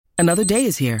Another day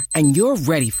is here, and you're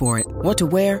ready for it. What to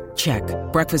wear? Check.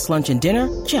 Breakfast, lunch, and dinner?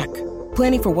 Check.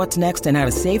 Planning for what's next and how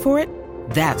to save for it?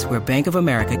 That's where Bank of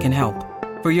America can help.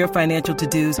 For your financial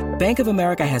to-dos, Bank of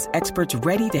America has experts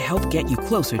ready to help get you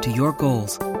closer to your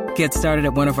goals. Get started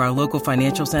at one of our local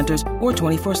financial centers or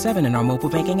 24/7 in our mobile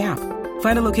banking app.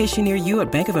 Find a location near you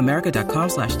at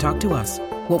bankofamerica.com/talktous.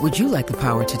 What would you like the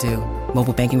power to do?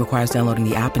 Mobile banking requires downloading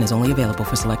the app and is only available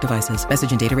for select devices.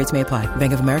 Message and data rates may apply.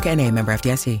 Bank of America N.A., member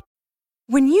FDIC.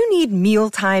 When you need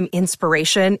mealtime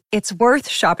inspiration, it's worth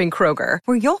shopping Kroger,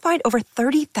 where you'll find over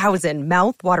 30,000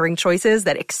 mouth-watering choices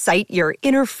that excite your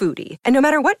inner foodie. And no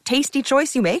matter what tasty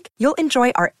choice you make, you'll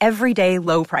enjoy our everyday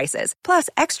low prices, plus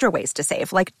extra ways to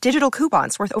save, like digital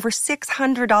coupons worth over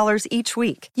 $600 each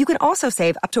week. You can also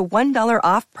save up to $1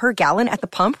 off per gallon at the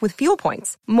pump with fuel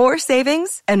points. More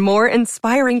savings and more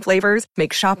inspiring flavors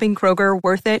make shopping Kroger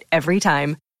worth it every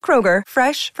time. Kroger,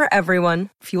 fresh for everyone.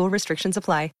 Fuel restrictions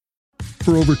apply.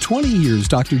 For over 20 years,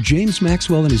 Dr. James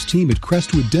Maxwell and his team at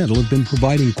Crestwood Dental have been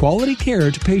providing quality care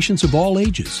to patients of all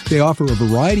ages. They offer a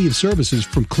variety of services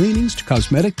from cleanings to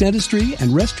cosmetic dentistry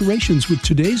and restorations with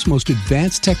today's most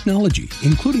advanced technology,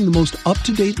 including the most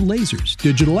up-to-date lasers,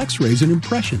 digital x-rays, and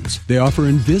impressions. They offer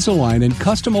Invisalign and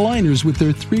custom aligners with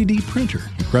their 3D printer.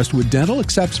 Crestwood Dental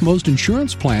accepts most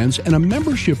insurance plans and a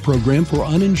membership program for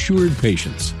uninsured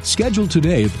patients. Schedule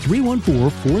today at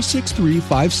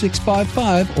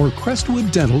 314-463-5655 or crestwooddental.com. He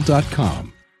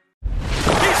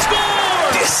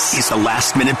scores! This is the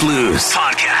Last Minute Blues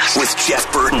podcast with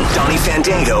Jeff Burton, Donnie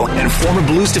Fandango, and former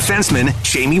Blues defenseman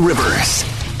Jamie Rivers.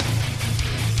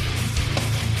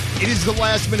 It is the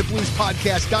Last Minute Blues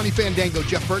podcast. Donnie Fandango,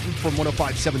 Jeff Burton from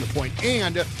 105.7 The Point,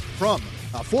 and from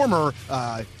former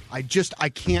I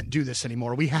can't do this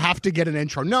anymore. We have to get an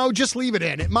intro. No, just leave it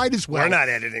in. It might as well. We're not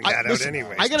editing that out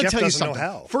anyway. I got to tell you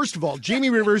something. First of all, Jamie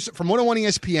Rivers from 101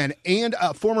 ESPN and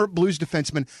former Blues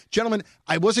defenseman. Gentlemen,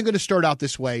 I wasn't going to start out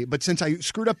this way, but since I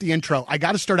screwed up the intro, I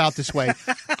got to start out this way.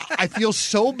 I feel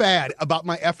so bad about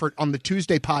my effort on the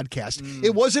Tuesday podcast.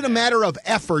 It wasn't a matter of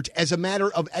effort as a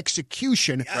matter of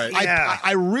execution. Right.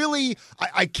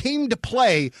 I came to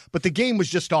play, but the game was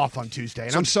just off on Tuesday,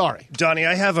 and I'm sorry. Donnie,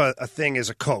 I have a thing as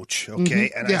a coach.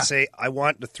 Okay, and Yeah. I say I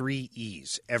want the 3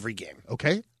 E's every game.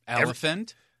 Okay,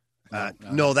 elephant.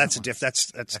 No, that's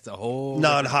that's a whole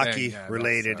non-hockey thing. Yeah,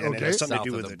 related, that's, and it has something south to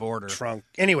do of with the border. trunk.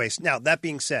 Anyways, now that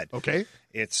being said, okay,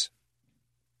 it's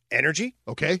energy,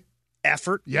 okay,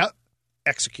 effort, yep.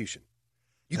 execution.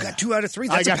 You got 2 out of 3.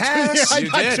 That's a I pass. got You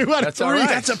 2 did. out of That's 3. all right.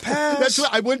 That's a pass. That's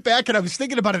what I went back and I was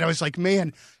thinking about it. I was like,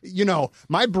 man,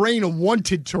 my brain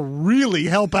wanted to really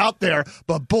help out there,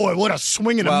 but boy, what a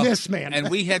swing and a miss, man. And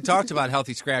we had talked about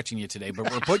healthy scratching you today, but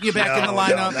we're putting you back in the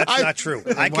lineup. No, that's not true.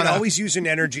 I can always use an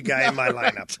energy guy in my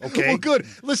lineup. Okay. Well, good.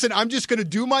 Listen, I'm just going to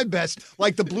do my best,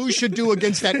 like the Blues should do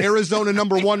against that Arizona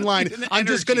 #1 line. I'm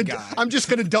just going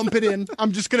to dump it in.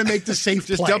 I'm just going to make the safe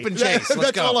Just play. dump and chase. Let's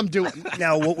That's go. all I'm doing.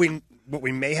 Now, what we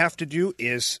may have to do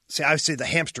is I say the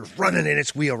hamster's running in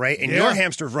its wheel, right? And Yeah. your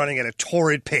hamster's running at a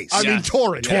torrid pace. I mean,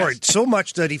 torrid. Torrid. So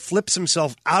much that he flips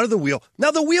himself out of the wheel.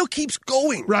 Now the wheel keeps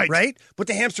going, right? But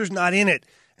the hamster's not in it.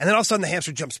 And then all of a sudden the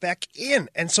hamster jumps back in.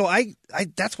 And so I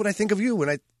that's what I think of you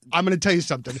when I'm going to tell you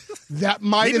something. That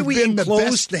might maybe have we been the enclosed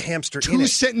best the hamster in it.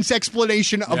 2-sentence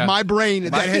explanation of my brain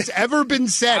that has ever been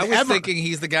said. I was thinking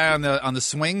he's the guy on the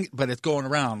swing, but it's going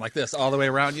around like this, all the way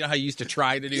around. You know how you used to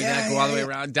try to do that, go all the way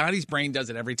around? Donnie's brain does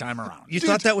it every time around. You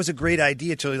thought that was a great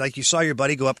idea till you saw your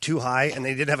buddy go up too high and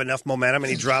they didn't have enough momentum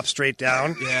and he dropped straight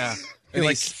down. Yeah. You're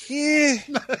like,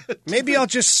 maybe I'll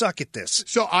just suck at this.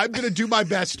 So I'm going to do my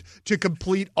best to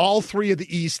complete all 3 of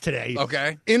the E's today.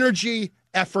 Okay. Energy,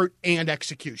 effort, and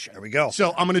execution. There we go.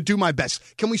 So I'm going to do my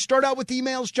best. Can we start out with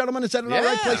emails, gentlemen? Is that an all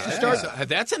right place to start?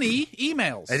 That's an E.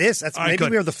 Emails. It is. That's maybe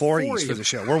we have the 4 E's for the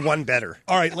show. We're one better.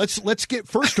 All right, let's get,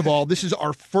 first of all, this is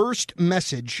our first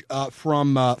message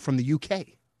from the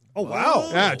UK. Oh, wow.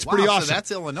 Yeah, it's pretty awesome. So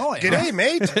that's Illinois. G'day,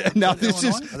 mate. Now, this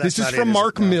is not from it,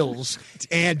 Mark is it? No. Mills,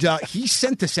 and he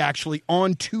sent this actually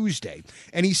on Tuesday,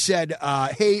 and he said,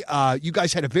 hey, you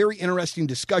guys had a very interesting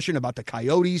discussion about the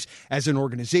Coyotes as an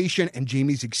organization and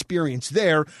Jamie's experience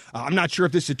there. I'm not sure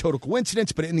if this is a total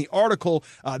coincidence, but in the article,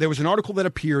 there was an article that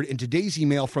appeared in today's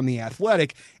email from The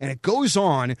Athletic, and it goes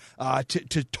on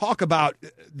to talk about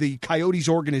the Coyotes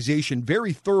organization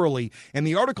very thoroughly, and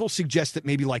the article suggests that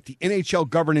maybe like the NHL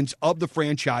governance of the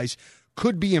franchise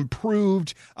could be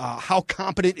improved. How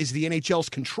competent is the NHL's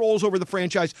controls over the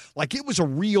franchise? Like, it was a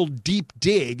real deep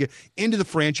dig into the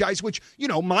franchise, which,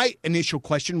 my initial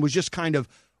question was just kind of,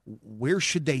 where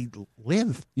should they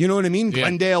live? You know what I mean? Yeah.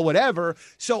 Glendale, whatever.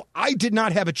 So I did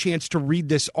not have a chance to read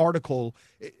this article.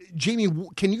 Jamie,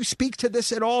 can you speak to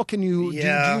this at all? Can you?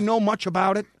 Yeah. Do you know much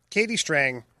about it? Katie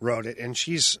Strang wrote it, and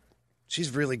she's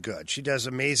really good. She does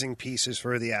amazing pieces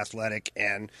for The Athletic,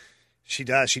 and she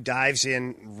dives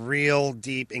in real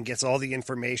deep and gets all the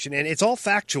information, and it's all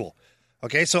factual.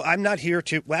 Okay, so I'm not here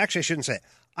to. Well, actually, I shouldn't say it.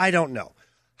 I don't know.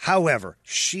 However,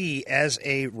 she, as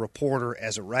a reporter,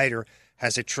 as a writer,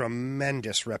 has a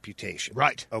tremendous reputation.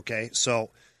 Right. Okay,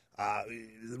 so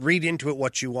read into it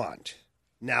what you want.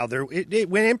 Now, it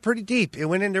went in pretty deep. It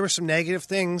went in. There were some negative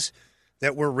things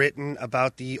that were written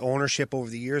about the ownership over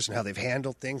the years and how they've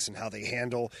handled things and how they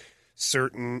handle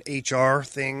certain HR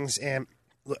things. And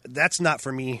that's not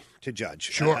for me to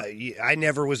judge. Sure. I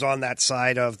never was on that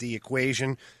side of the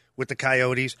equation with the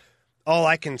Coyotes. All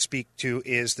I can speak to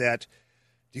is that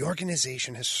the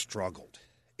organization has struggled.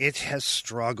 It has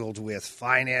struggled with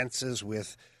finances,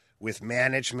 with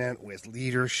management, with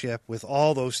leadership, with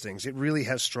all those things. It really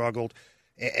has struggled,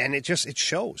 and it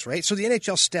shows, right? So the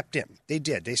NHL stepped in. They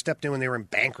did. They stepped in when they were in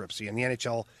bankruptcy, and the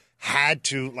NHL had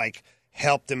to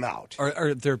help them out.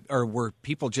 Or were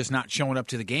people just not showing up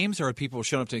to the games, or are people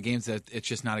showing up to the games that it's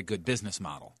just not a good business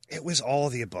model? It was all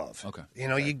of the above. Okay.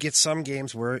 You get some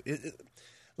games where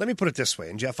let me put it this way,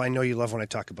 and Jeff, I know you love when I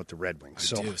talk about the Red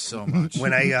Wings. I do so much.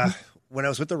 When I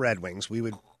was with the Red Wings, we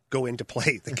would go in to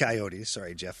play the Coyotes.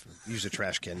 Sorry, Jeff, use a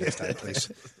trash can next time, please.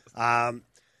 And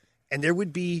there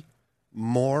would be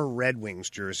more Red Wings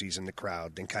jerseys in the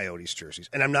crowd than Coyotes jerseys.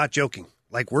 And I'm not joking.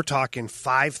 We're talking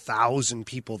 5,000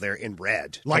 people there in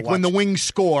red. When the Wings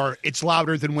score, it's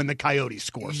louder than when the Coyotes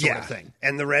score, sort of thing.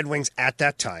 And the Red Wings at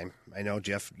that time, I know,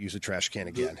 Jeff, use a trash can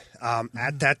again.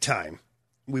 At that time,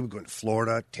 we would go into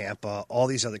Florida, Tampa, all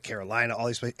these other Carolina, all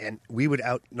these places, and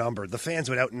the fans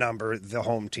would outnumber the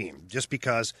home team just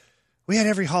because we had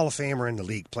every Hall of Famer in the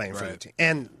league playing for the team.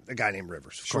 And a guy named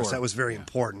Rivers. Of course, that was very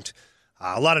important.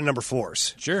 A lot of number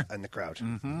fours in the crowd.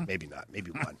 Mm-hmm. Maybe not.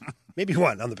 Maybe one. Maybe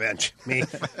one on the bench. Me.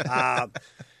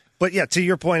 But, yeah, to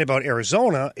your point about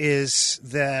Arizona is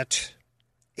that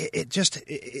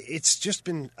it's just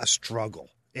been a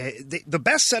struggle. The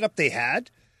best setup they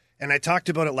had, and I talked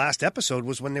about it last episode,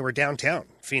 was when they were downtown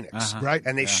Phoenix. Right.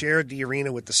 And they shared the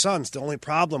arena with the Suns. The only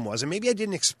problem was, and maybe I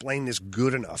didn't explain this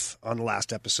good enough on the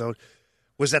last episode,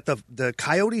 was that the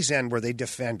Coyotes end where they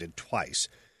defended twice,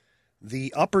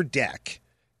 the upper deck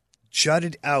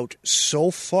jutted out so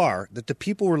far that the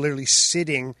people were literally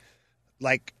sitting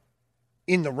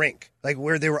in the rink,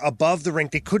 where they were above the rink.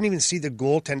 They couldn't even see the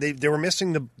goaltend. They were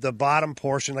missing the bottom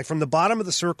portion, from the bottom of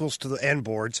the circles to the end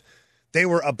boards. They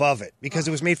were above it because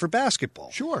it was made for basketball.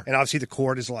 Sure. And obviously the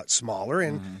court is a lot smaller.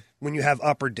 And when you have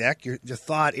upper deck, the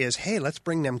thought is, hey, let's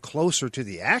bring them closer to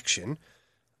the action.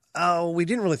 We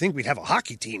didn't really think we'd have a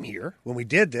hockey team here when we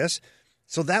did this.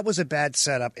 So that was a bad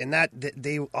setup, and that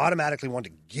they automatically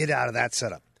wanted to get out of that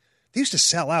setup. They used to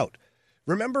sell out.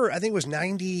 Remember, I think it was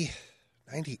 98?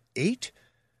 I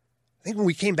think when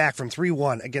we came back from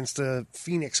 3-1 against the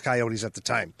Phoenix Coyotes at the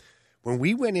time, when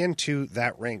we went into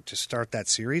that rink to start that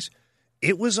series,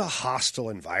 it was a hostile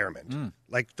environment.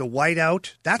 The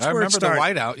whiteout, that's where it started. I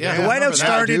remember the whiteout, yeah. The whiteout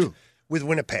started with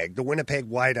Winnipeg, the Winnipeg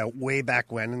whiteout way back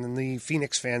when, and then the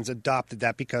Phoenix fans adopted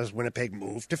that because Winnipeg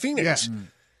moved to Phoenix. Yeah.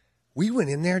 We went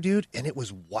in there, dude, and it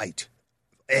was white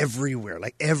everywhere.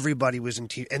 Everybody was in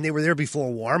team, and they were there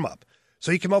before warm-up.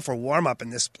 So you come out for warm-up,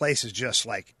 and this place is just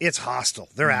it's hostile.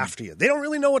 They're after you. They don't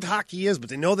really know what hockey is, but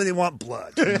they know that they want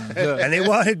blood. And they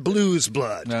wanted Blues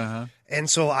blood. Uh-huh. And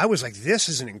so I was like, this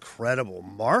is an incredible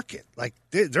market.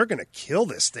 They're going to kill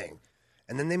this thing.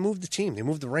 And then they moved the team. They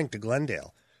moved the rink to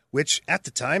Glendale, which at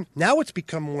the time, now it's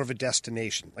become more of a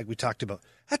destination, like we talked about.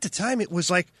 At the time, it was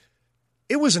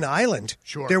it was an island.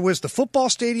 Sure. There was the football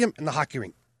stadium and the hockey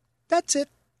rink. That's it.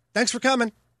 Thanks for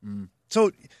coming.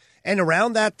 So, and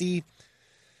around that, the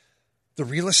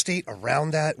real estate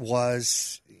around that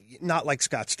was not like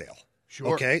Scottsdale.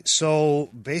 Sure. Okay, so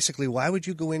basically, why would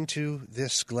you go into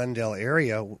this Glendale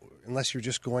area unless you're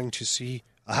just going to see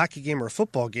a hockey game or a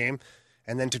football game,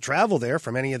 and then to travel there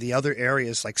from any of the other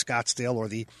areas like Scottsdale or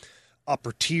the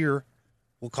upper tier,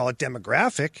 we'll call it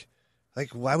demographic,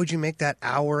 why would you make that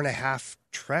hour-and-a-half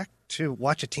trek to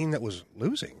watch a team that was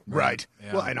losing? Right.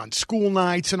 Yeah. Well, and on school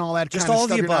nights and all that just kind all of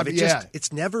stuff. Just all the above.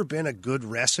 It's never been a good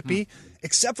recipe,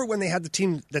 except for when they had the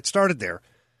team that started there,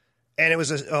 and it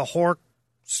was a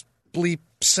bleep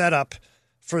setup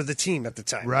for the team at the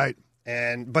time. Right.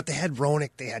 But they had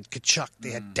Roenick, they had Kachuk,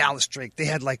 they had Dallas Drake, they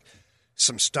had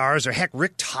some stars, or heck,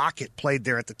 Rick Tocchet played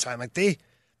there at the time. They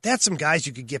had some guys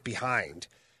you could get behind.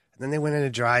 Then they went in a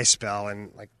dry spell,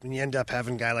 and like when you end up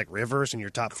having a guy like Rivers in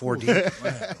your top 4 deep,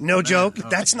 no joke,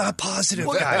 that's not positive,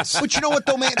 guys. But you know what,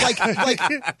 though, man? Like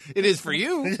it is for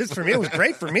you. It is for me. It was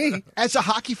great for me. As a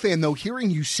hockey fan, though, hearing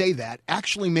you say that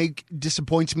actually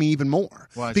disappoints me even more.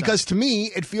 Why is because to me,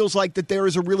 it feels like that there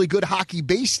is a really good hockey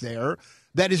base there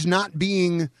that is not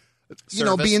being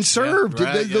being served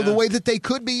the way that they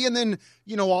could be, and then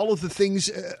all of the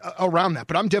things around that.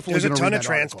 But I'm definitely there's a ton read of that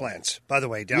transplants, by the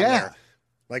way, down there.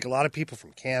 Like a lot of people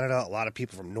from Canada, a lot of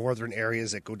people from northern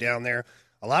areas that go down there.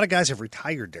 A lot of guys have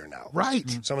retired there now. Right.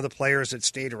 Some of the players that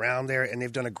stayed around there, and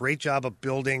they've done a great job of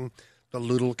building the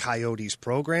Little Coyotes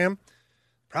program.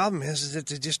 Problem is that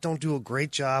they just don't do a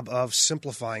great job of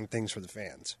simplifying things for the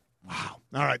fans. Wow.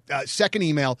 All right. Second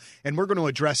email, and we're going to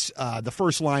address the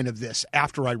first line of this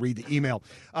after I read the email.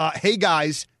 Hey,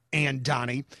 guys. And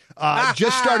Donnie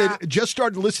just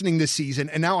started listening this season,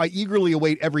 and now I eagerly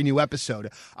await every new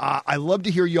episode. I love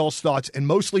to hear y'all's thoughts, and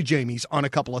mostly Jamie's, on a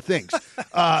couple of things.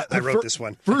 I wrote this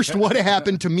one. First, what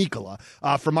happened to Mikkola?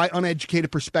 From my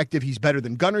uneducated perspective, he's better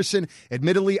than Gunnarsson.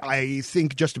 Admittedly, I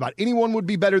think just about anyone would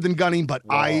be better than Gunning, but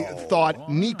I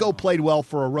thought Nico played well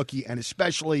for a rookie, and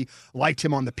especially liked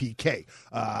him on the PK.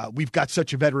 We've got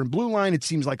such a veteran blue line, it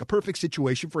seems like a perfect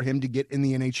situation for him to get in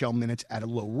the NHL minutes at a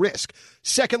low risk.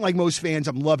 Second, like most fans,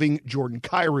 I'm loving Jordan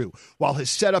Kyrou. While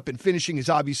his setup and finishing is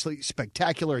obviously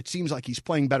spectacular, it seems like he's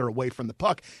playing better away from the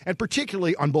puck, and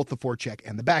particularly on both the forecheck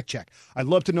and the backcheck. I'd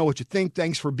love to know what you think.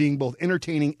 Thanks for being both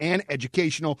entertaining and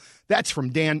educational. That's from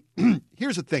Dan.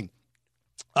 Here's the thing.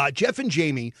 Jeff and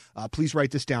Jamie, please write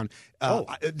this down.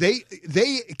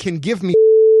 They can give me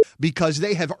because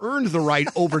they have earned the right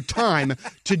over time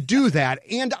to do that,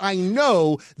 and I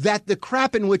know that the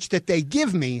crap in which that they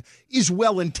give me is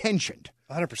well-intentioned.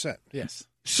 100%. Yes.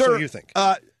 Sir, so you think.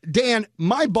 Dan,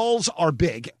 my balls are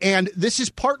big, and this is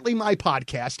partly my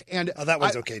podcast. And that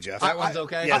one's okay, Jeff. That one's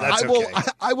okay. Yeah, that's okay.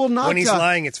 I will not. When he's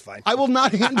lying, it's fine. I will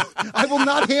not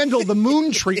handle the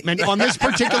moon treatment on this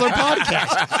particular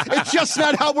podcast. It's just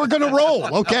not how we're going to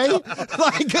roll. Okay,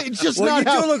 it's just not.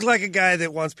 You do look like a guy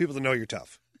that wants people to know you're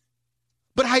tough.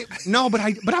 But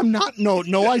I'm not.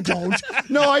 No, I don't.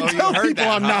 No, I tell people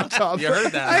I'm not tough. You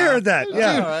heard that. I heard that.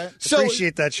 Yeah. Right.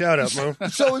 Appreciate that shout out, Mo.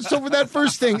 So for that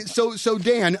first thing, so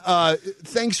Dan,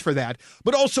 thanks for that.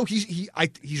 But also he's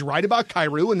right about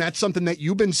Kyrou, and that's something that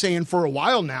you've been saying for a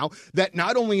while now. That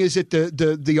not only is it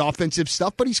the offensive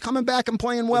stuff, but he's coming back and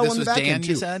playing well in the back end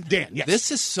too. You said? Dan, yes.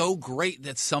 This is so great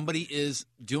that somebody is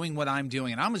doing what I'm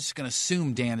doing, and I'm just going to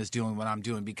assume Dan is doing what I'm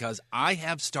doing because I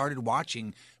have started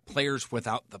watching players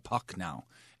without the puck now.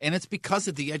 And it's because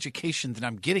of the education that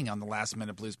I'm getting on the Last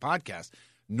Minute Blues podcast.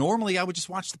 Normally, I would just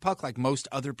watch the puck like most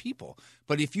other people.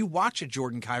 But if you watch a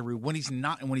Jordan Kyrou when he's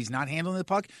not handling the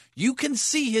puck, you can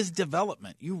see his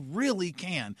development. You really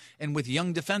can. And with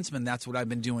young defensemen, that's what I've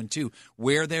been doing too.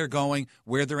 Where they're going,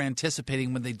 where they're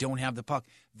anticipating when they don't have the puck.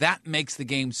 That makes the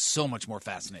game so much more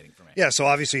fascinating for me. Yeah, so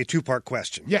obviously a two-part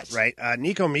question. Yes. Right?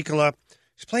 Nico Mikkola,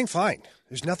 he's playing fine.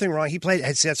 There's nothing wrong. He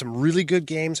has had some really good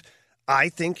games. I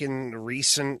think in the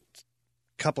recent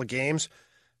couple of games,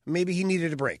 maybe he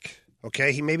needed a break.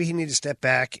 Okay, maybe he needed to step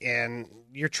back, and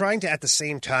you're trying to, at the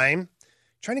same time,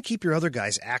 trying to keep your other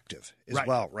guys active as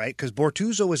well, right? Because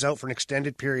Bortuzzo was out for an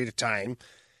extended period of time,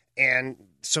 and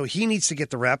so he needs to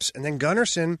get the reps. And then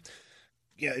Gunnarsson,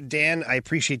 Dan, I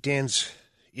appreciate Dan's,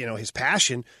 his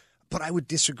passion, but I would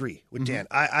disagree with Dan.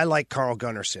 I like Carl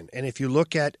Gunnarsson, and if you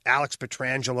look at Alex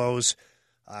Petrangelo's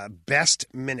best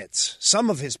minutes,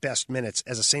 some of his best minutes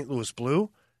as a St. Louis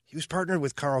Blue, he was partnered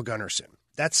with Carl Gunnarsson.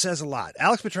 That says a lot.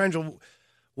 Alex Petrangelo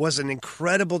was an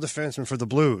incredible defenseman for the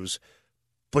Blues,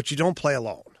 but you don't play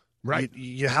alone. Right.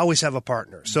 You always have a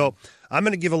partner. So I'm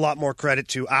going to give a lot more credit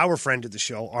to our friend of the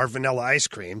show, our vanilla ice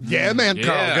cream. Yeah, man.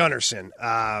 Carl Gunnarsson.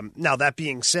 Now, that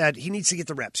being said, he needs to get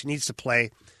the reps. He needs to play.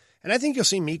 And I think you'll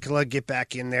see Mikkola get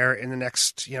back in there in the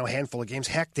next handful of games.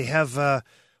 Heck, they have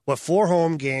 4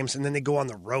 home games, and then they go on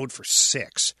the road for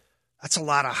 6. That's a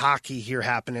lot of hockey here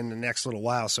happening in the next little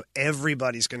while, so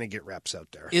everybody's going to get reps out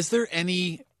there. Is there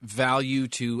any value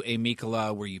to a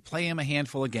Mikkola where you play him a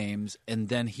handful of games and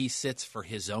then he sits for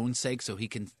his own sake so he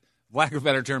can, lack of a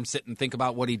better term, sit and think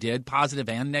about what he did, positive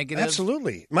and negative?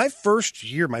 Absolutely. My first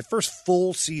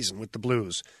full season with the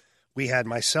Blues, we had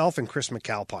myself and Chris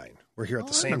McAlpine. We're here at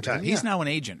the same time. He's now an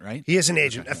agent, right? He is an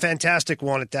agent, a fantastic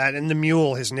one at that. And the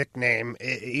Mule, his nickname,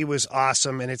 he was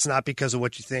awesome. And it's not because of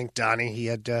what you think, Donnie. He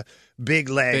had big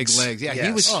legs. Big legs, yeah.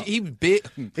 Yes. He was big.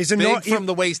 He's big from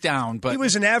the waist down. But he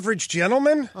was an average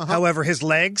gentleman. However, his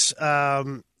legs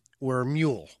were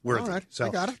mule worthy. All right, so I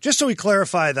got it. just so we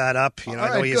clarify that up, I know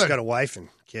right, he's good. got a wife and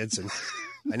kids, and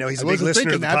I know he's a I big wasn't listener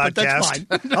to thinking the that, but that's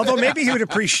podcast. fine. Although maybe he would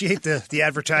appreciate the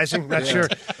advertising. Not sure.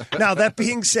 Now, that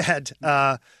being said,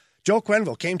 Joe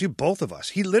Quenneville came to both of us.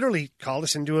 He literally called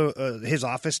us into his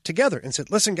office together and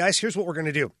said, listen, guys, here's what we're going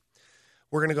to do.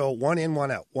 We're going to go 1 in, 1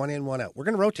 out, 1 in, 1 out. We're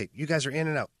going to rotate. You guys are in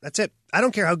and out. That's it. I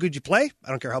don't care how good you play. I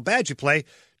don't care how bad you play.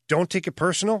 Don't take it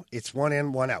personal. It's 1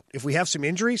 in, 1 out. If we have some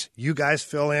injuries, you guys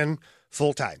fill in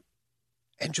full time.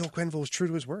 And Joe Quenneville was true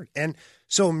to his word. And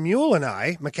so Mule and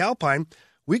I, McAlpine,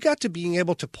 we got to being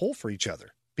able to pull for each other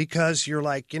because you're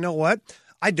like, you know what?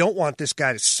 I don't want this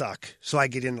guy to suck so I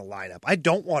get in the lineup. I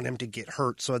don't want him to get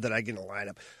hurt so that I get in the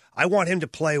lineup. I want him to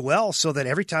play well so that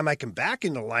every time I come back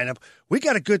in the lineup, we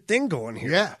got a good thing going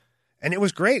here. Yeah. And it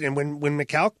was great. And when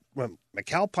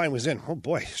McAlpine was in, oh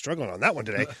boy, struggling on that one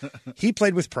today, he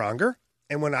played with Pronger.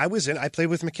 And when I was in, I played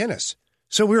with McInnes.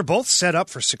 So we were both set up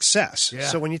for success. Yeah.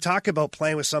 So when you talk about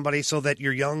playing with somebody so that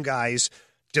your young guys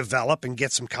develop and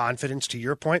get some confidence, to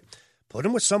your point, put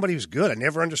them with somebody who's good. I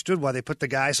never understood why they put the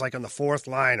guys like on the fourth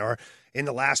line or in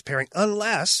the last pairing,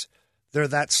 unless they're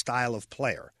that style of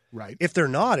player. Right. If they're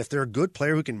not, if they're a good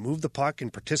player who can move the puck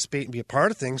and participate and be a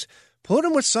part of things, put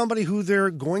them with somebody who they're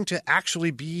going to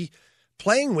actually be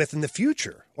playing with in the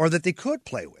future or that they could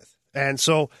play with. And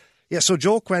so, yeah, so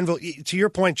Joel Quenneville, to your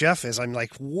point, Jeff, as I'm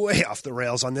like way off the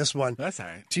rails on this one. That's all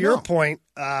right. To your point,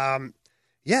 yeah,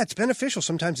 it's beneficial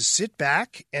sometimes to sit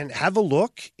back and have a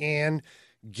look and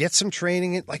get some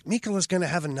training in. Like Mikola's going to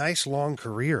have a nice long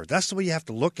career. That's the way you have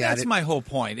to look at it. That's my whole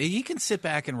point. He can sit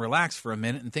back and relax for a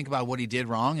minute and think about what he did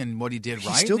wrong and what he did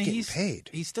right. He's still and getting paid.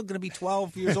 He's still going to be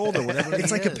 12 years old or whatever.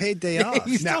 It's like a paid day off.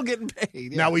 He's still getting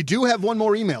paid. Yeah. Now, we do have one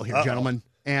more email here, gentlemen.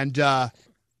 And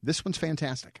this one's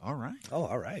fantastic. All right. Oh,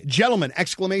 all right. Gentlemen,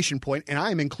 exclamation point, and I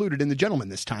am included in the gentleman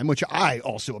this time, which I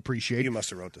also appreciate. You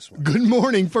must have wrote this one. Good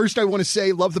morning. First, I want to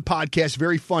say, love the podcast.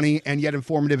 Very funny and yet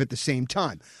informative at the same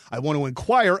time. I want to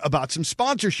inquire about some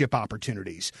sponsorship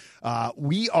opportunities.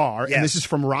 We are, and this is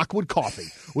from Rockwood Coffee.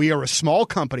 We are a small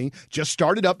company, just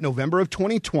started up November of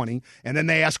 2020, and then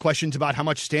they ask questions about how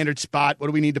much standard spot, what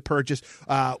do we need to purchase.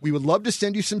 We would love to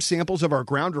send you some samples of our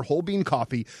ground or whole bean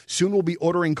coffee. Soon we'll be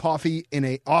offering coffee in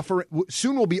a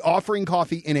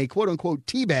quote unquote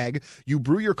tea bag. You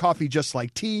brew your coffee just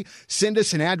like tea. Send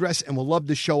us an address and we'll love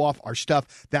to show off our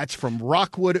stuff. That's from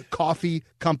Rockwood Coffee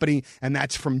Company, and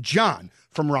that's from John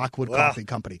from Rockwood Coffee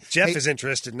Company. Jeff is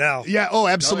interested now. Yeah,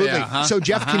 absolutely. Oh, yeah, huh? So,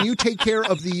 Jeff, can you take care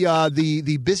of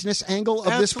the business angle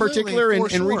of this particular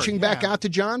and reaching back out to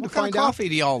John what to kind find of out? coffee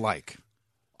do y'all like?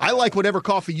 I like whatever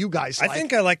coffee you guys like. I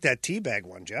think I like that tea bag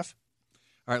one, Jeff.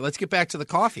 All right, let's get back to the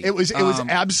coffee. It was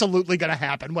absolutely going to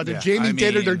happen, whether yeah, Jamie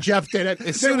did it or Jeff did it.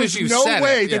 As There soon was as you no said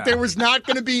way it, that yeah. there was not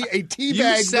going to be a tea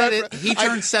bag. You said it. He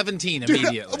turned 17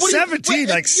 immediately. What do you- 17,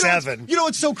 like you know, 7. You know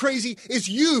what's so crazy is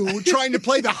you trying to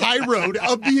play the high road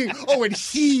of being, and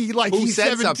he like Who he's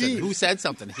said 17. something? Who said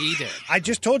something? He did. I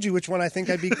just told you which one I think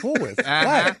I'd be cool with.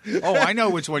 Uh-huh. Oh, I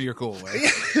know which one you're cool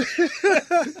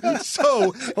with.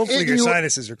 So Hopefully your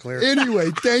sinuses are clear. Anyway,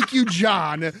 thank you,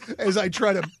 John, as I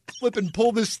try to flip and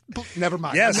pull this. Never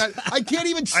mind. Yes. I can't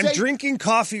even say. I'm drinking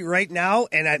coffee right now,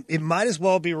 and it might as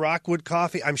well be Rockwood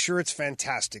Coffee. I'm sure it's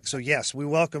fantastic. So, yes, we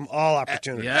welcome all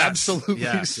opportunities. Yes. Absolutely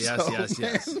Yes, so,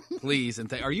 yes. Please.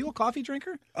 And are you a coffee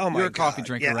drinker? Oh, my You're a God. coffee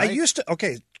drinker, Yeah, right? I used to.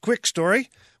 Okay, quick story,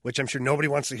 which I'm sure nobody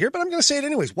wants to hear, but I'm going to say it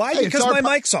anyways. Why? Hey, Because it's our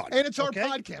my mic's on. And it's our okay?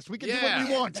 podcast. We can do Yeah. what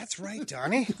we want. That's right,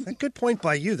 Donnie. A good point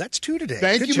by you. That's 2 today.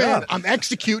 Thank Good you, job. man. I'm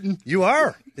executing. You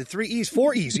are. The 3 E's,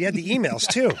 4 E's. You had the emails,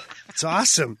 too. It's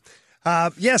awesome.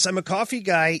 Yes, I'm a coffee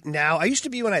guy now. I used to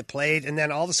be when I played, and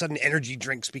then all of a sudden energy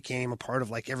drinks became a part of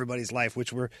like everybody's life,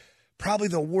 which were probably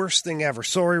the worst thing ever.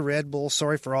 Sorry, Red Bull.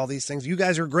 Sorry for all these things. You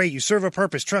guys are great. You serve a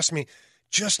purpose. Trust me.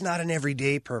 Just not an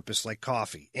everyday purpose like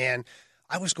coffee. And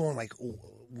I was going like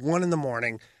 1 in the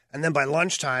morning, and then by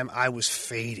lunchtime, I was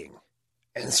fading.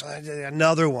 And so I did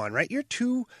another one, right? You're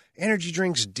 2 energy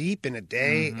drinks deep in a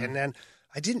day, and then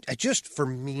for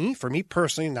me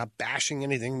personally, not bashing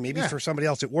anything, maybe for somebody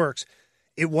else it works,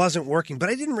 it wasn't working. But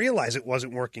I didn't realize it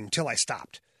wasn't working until I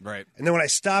stopped. Right. And then when I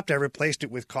stopped, I replaced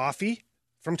it with coffee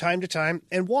from time to time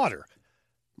and water.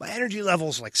 My energy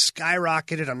levels like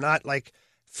skyrocketed. I'm not like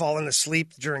falling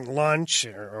asleep during lunch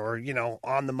or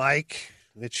on the mic,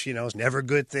 which, is never a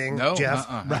good thing, No, Jeff.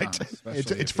 Right.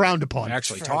 Especially It's frowned upon.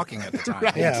 actually talking at the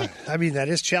time. Yeah, I mean, that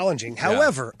is challenging.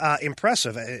 However,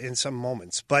 impressive in some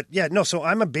moments. But, so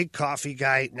I'm a big coffee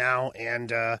guy now,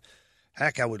 and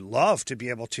heck, I would love to be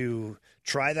able to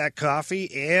try that coffee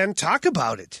and talk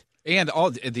about it. And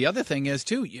the other thing is,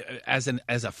 too, as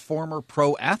a former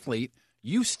pro athlete,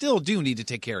 you still do need to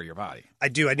take care of your body. I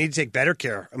do. I need to take better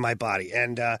care of my body.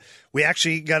 And we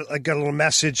actually got a little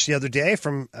message the other day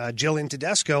from Jillian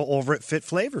Tedesco over at Fit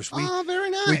Flavors. Very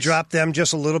nice. We dropped them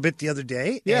just a little bit the other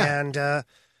day. Yeah. And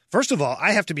first of all,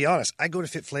 I have to be honest. I go to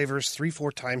Fit Flavors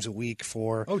 3-4 times a week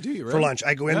for do you really? for lunch.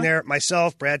 I go in there,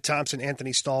 myself, Brad Thompson,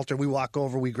 Anthony Stalter. We walk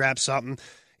over, we grab something,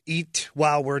 eat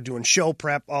while we're doing show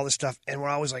prep, all this stuff. And we're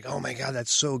always like, oh, my God,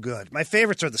 that's so good. My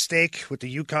favorites are the steak with the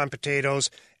Yukon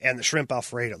potatoes and the shrimp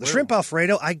Alfredo. The shrimp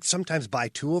Alfredo, I sometimes buy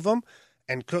 2 of them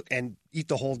and cook and eat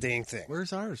the whole dang thing.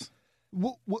 Where's ours?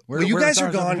 Well, you guys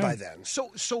are gone by then.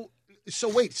 So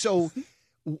wait. So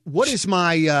what is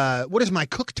my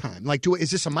cook time? Like, is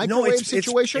this a microwave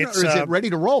situation, or is it ready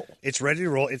to roll? It's ready to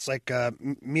roll. It's like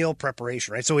meal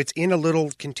preparation, right? So it's in a little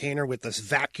container with this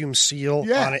vacuum seal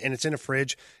on it, and it's in a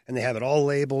fridge, and they have it all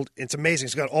labeled. It's amazing.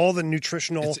 It's got all the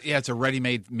nutritional. It's a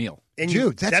ready-made meal. And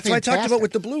Dude, that's what I talked fantastic. about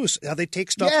with the Blues, how they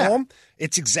take stuff home.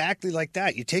 It's exactly like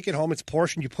that. You take it home, it's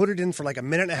portioned, you put it in for like a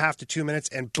minute and a half to 2 minutes,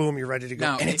 and boom, you're ready to go.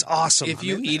 Now, and it's awesome. If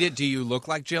you eat it, do you look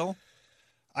like Jill?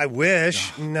 I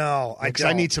wish. No, I Because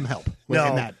don't. I need some help in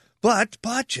No, that.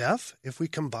 but Jeff, if we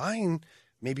combine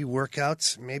maybe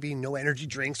workouts, maybe no energy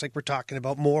drinks like we're talking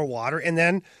about, more water, and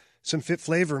then some Fit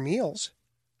Flavor meals,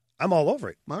 I'm all over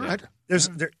it. All right.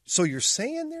 So you're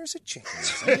saying there's a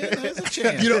chance? There's a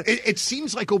chance. It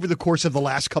seems like over the course of the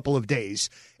last couple of days,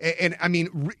 and I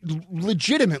mean,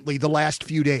 legitimately the last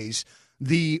few days,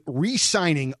 the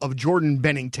re-signing of Jordan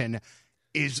Binnington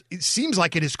it seems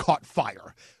like it has caught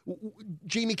fire.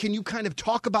 Jamie, can you kind of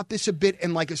talk about this a bit?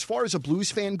 And like, as far as a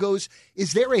Blues fan goes,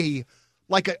 is there a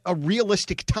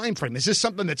realistic time frame? Is this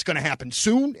something that's going to happen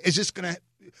soon? Is this going to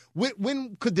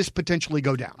when could this potentially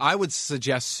go down? I would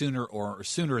suggest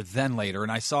sooner than later.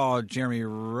 And I saw Jeremy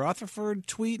Rutherford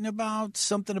tweeting about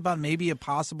something about maybe a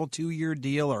possible 2-year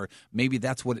deal, or maybe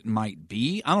that's what it might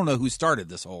be. I don't know who started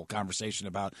this whole conversation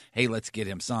about, hey, let's get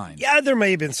him signed. Yeah, there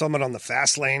may have been someone on the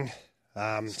fast lane.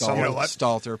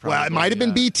 Stalter. Probably, Well, it might have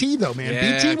been BT though, man.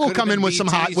 Yeah, BT will come in with some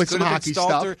BT, hockey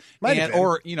stuff.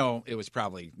 Or it was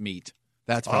probably Meat.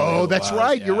 That's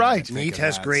right. Yeah, You're right. Meat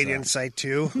has great insight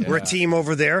too. Yeah. We're a team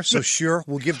over there, so sure,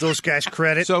 we'll give those guys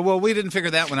credit. So, we didn't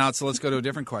figure that one out, so let's go to a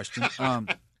different question.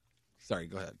 Sorry,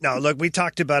 go ahead. No, look, we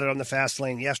talked about it on the fast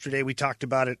lane yesterday. We talked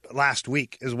about it last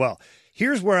week as well.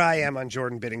 Here's where I am on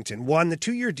Jordan Binnington. 1, the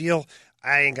 2-year deal,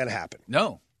 ain't going to happen.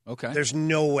 No. Okay. There's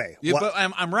no way. Yeah, but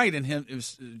I'm right in him. It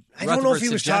was, I don't know if he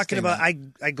was talking about.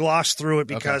 I glossed through it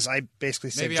because I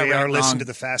basically said, JR, listen to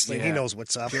the fast lane. Yeah. He knows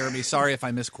what's up. Jeremy, sorry if I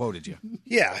misquoted you.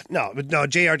 Yeah, no,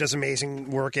 JR does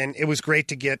amazing work, and it was great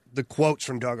to get the quotes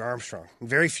from Doug Armstrong.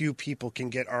 Very few people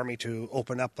can get Army to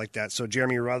open up like that. So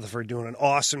Jeremy Rutherford doing an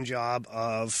awesome job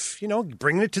of,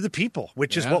 bringing it to the people,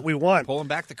 which is what we want. Pulling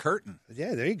back the curtain.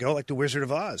 Yeah, there you go, like the Wizard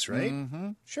of Oz, right?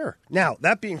 Mm-hmm. Sure. Now,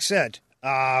 that being said,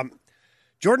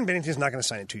 Jordan Binnington is not going to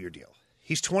sign a 2-year deal.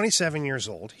 He's 27 years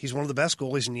old. He's one of the best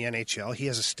goalies in the NHL. He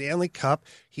has a Stanley Cup.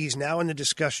 He's now in the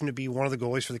discussion to be one of the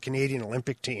goalies for the Canadian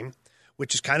Olympic team,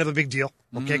 which is kind of a big deal.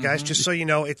 Okay, guys, just so you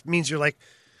know, it means you're like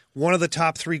one of the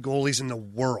top 3 goalies in the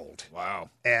world.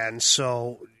 Wow. And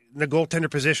so the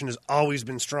goaltender position has always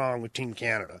been strong with Team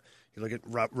Canada. You look at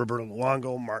Roberto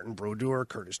Luongo, Martin Brodeur,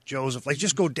 Curtis Joseph. Like,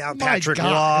 just go down. Patrick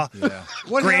Law. Yeah.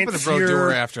 What Grant happened to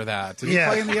Brodeur after that? Did he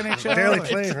play in the NHL? Barely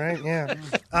played, right?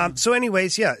 Yeah. So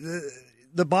anyways,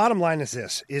 the bottom line is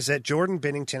this, is that Jordan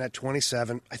Binnington at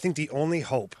 27, I think the only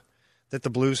hope that the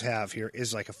Blues have here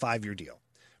is like a 5-year deal.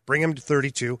 Bring him to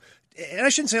 32. And I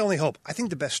shouldn't say only hope. I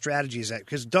think the best strategy is that,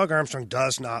 because Doug Armstrong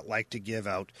does not like to give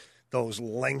out those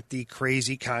lengthy,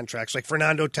 crazy contracts. Like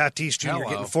Fernando Tatis Jr.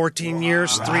 getting 14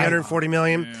 years, $340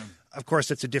 million. Yeah. Of course,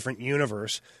 that's a different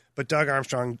universe. But Doug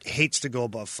Armstrong hates to go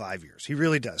above 5 years. He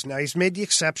really does. Now, he's made the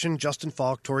exception. Justin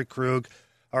Falk, Torrey Krug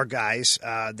are guys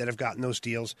that have gotten those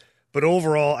deals. But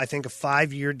overall, I think a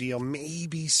 5-year deal,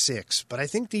 maybe 6. But I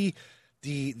think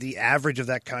the average of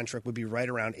that contract would be right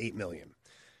around $8 million.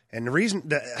 And the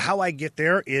reason how I get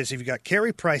there is if you got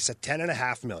Carey Price at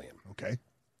 $10.5 million. Okay.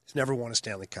 He's never won a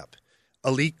Stanley Cup.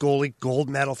 Elite goalie, gold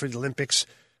medal for the Olympics.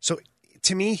 So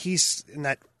to me, he's in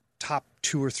that top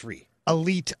 2 or 3.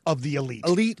 Elite of the elite.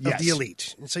 Elite of the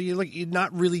elite. And so you're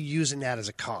not really using that as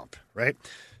a comp, right?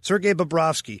 Sergei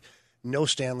Bobrovsky, no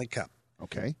Stanley Cup.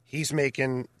 Okay. He's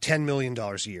making $10 million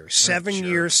a year. 7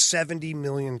 years, $70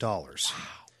 million. Wow.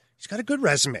 He's got a good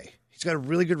resume. He's got a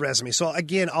really good resume. So,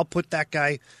 again, I'll put that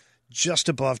guy just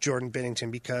above Jordan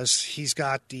Binnington because he's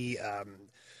got the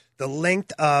The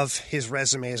length of his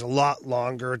resume is a lot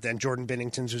longer than Jordan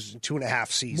Binnington's, who's 2.5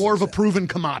 seasons. More of a proven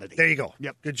commodity. There you go.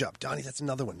 Yep. Good job. Donnie, that's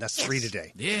another one. That's 3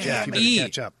 today. Yeah. You better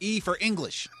catch up. E for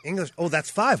English. English. Oh,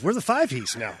 that's 5. We're the 5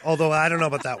 E's now. Although I don't know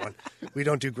about that one. We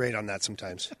don't do great on that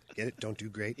sometimes. Get it? Don't do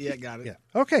great. Yeah, got it. Yeah.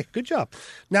 Okay, good job.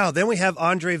 Now, then we have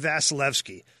Andrei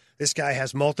Vasilevsky. This guy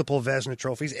has multiple Vezina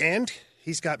trophies, and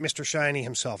he's got Mr. Shiny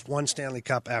himself, 1 Stanley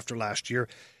Cup after last year.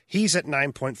 He's at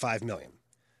 $9.5 million.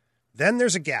 Then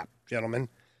there's a gap, gentlemen.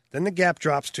 Then the gap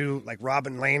drops to like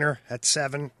Robin Lehner at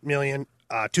 $7 million,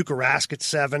 Tuukka Rask at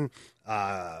 $7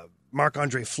 million,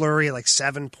 Marc-Andre Fleury like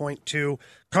 $7.2 million.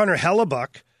 Connor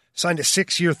Hellebuck signed a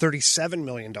 6-year, $37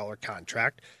 million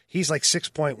contract. He's like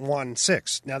 $6.16 million.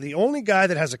 Now, the only guy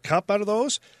that has a cup out of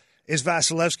those is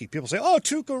Vasilevsky. People say, oh,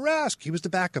 Tuukka Rask. He was the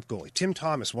backup goalie. Tim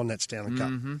Thomas won that Stanley Cup.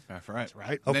 That's right.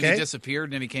 Okay. And then he disappeared,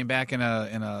 and then he came back in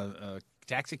a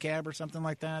taxi cab or something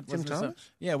like that. Tim Thomas?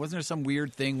 Wasn't there some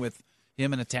weird thing with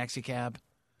him in a taxi cab?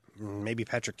 Maybe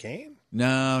Patrick Kane?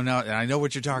 No. I know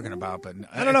what you're talking about, but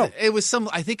I don't know. It was some.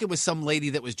 I think it was some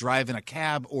lady that was driving a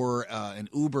cab or an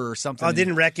Uber or something. Oh,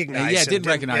 didn't recognize him. Didn't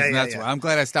recognize him. That's why. I'm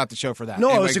glad I stopped the show for that. No,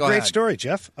 Anyway, it was a go great ahead. story,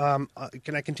 Jeff. Can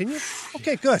I continue?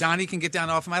 Okay, good. Donnie can get down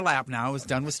off my lap now. It's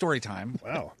done with story time.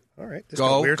 Wow. All right. This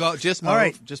got weird. Go. Just move. All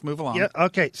right. Just move along. Yeah.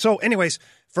 Okay. So, anyways,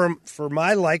 for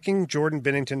my liking, Jordan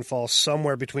Binnington falls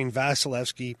somewhere between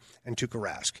Vasilevsky and Tuukka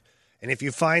Rask. And if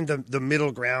you find the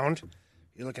middle ground,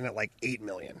 you're looking at like $8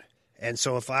 million. And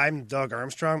so if I'm Doug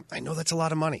Armstrong, I know that's a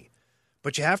lot of money.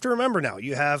 But you have to remember now,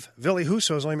 you have Ville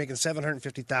Husso is only making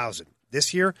 $750,000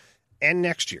 this year and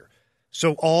next year.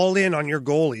 So all in on your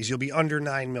goalies, you'll be under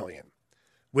 $9 million.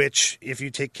 Which, if you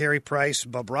take Carey Price,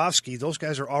 Bobrovsky, those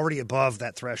guys are already above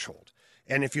that threshold.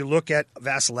 And if you look at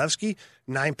Vasilevsky,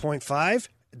 9.5,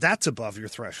 that's above your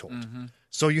threshold. Mm-hmm.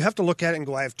 So you have to look at it and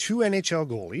go, I have 2 NHL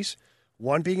goalies,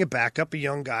 one being a backup, a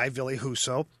young guy, Ville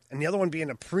Husso, and the other one being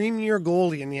a premier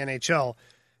goalie in the NHL,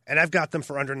 and I've got them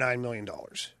for under $9 million.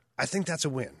 I think that's a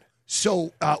win.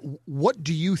 So what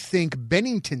do you think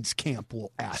Bennington's camp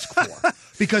will ask for?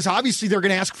 Because obviously they're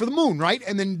going to ask for the moon, right?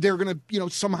 And then they're going to,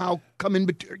 somehow come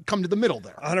to the middle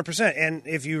there. 100%. And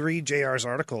if you read JR's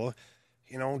article,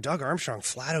 Doug Armstrong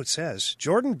flat out says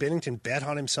Jordan Binnington bet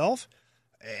on himself,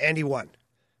 and he won.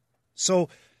 So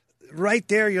right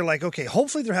there, you're like, okay,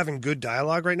 hopefully they're having good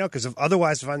dialogue right now, because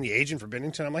otherwise, if I'm the agent for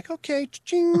Binnington, I'm like, okay,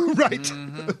 ching. Right.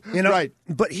 Mm-hmm. Right.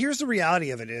 But here's the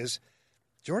reality of it is,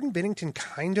 Jordan Binnington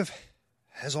kind of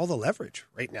has all the leverage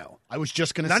right now. I was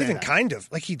just going to say Not even that. kind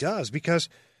of, like he does, because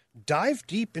dive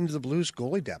deep into the Blues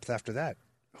goalie depth after that.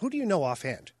 Who do you know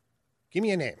offhand? Give me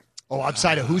a name. Oh,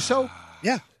 outside of Husso?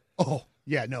 Yeah. Oh,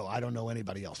 yeah, no, I don't know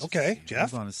anybody else. Okay,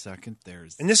 Jeff. Hold on a second.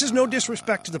 There's And this is no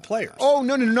disrespect to the players. Oh,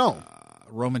 no.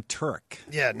 Roman Turek.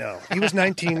 Yeah, no. He was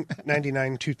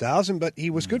 1999-2000, but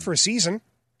he was good for a season.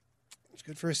 He was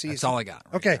good for a season. That's all I got.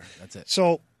 Right Okay. there. That's it.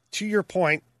 So to your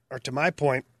point, or to my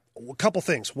point, a couple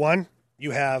things. One,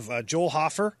 you have Joel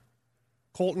Hofer,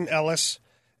 Colton Ellis,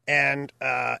 and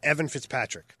Evan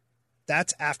Fitzpatrick.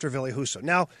 That's after Ville Husso.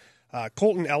 Now,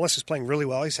 Colton Ellis is playing really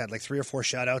well. He's had like 3 or 4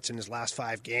 shutouts in his last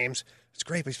 5 games. It's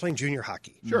great, but he's playing junior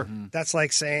hockey. Sure. Mm-hmm. That's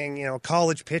like saying,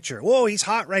 college pitcher. Whoa, he's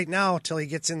hot right now till he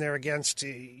gets in there against,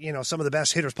 some of the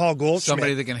best hitters, Paul Goldschmidt.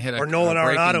 Somebody that can hit or Nolan a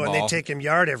breaking Arenado, and they ball. take him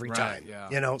yard every Right, time.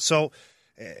 yeah. So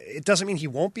it doesn't mean he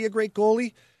won't be a great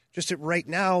goalie. Just that right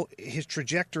now, his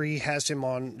trajectory has him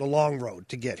on the long road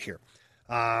to get here.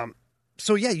 You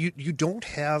don't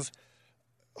have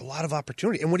a lot of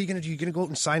opportunity. And what are you going to do? You're going to go out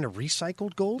and sign a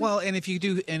recycled goalie? Well, and if you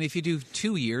do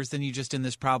 2 years, then you just in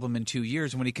this problem in 2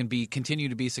 years. And when he can continue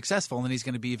to be successful, then he's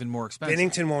going to be even more expensive.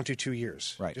 Bennington won't do 2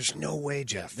 years. Right. There's no way,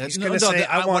 Jeff. That's, He's going to say,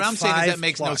 I want what I'm saying is that 5+.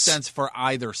 makes no sense for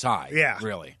either side. Yeah.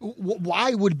 Really.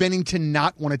 Why would Bennington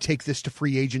not want to take this to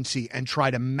free agency and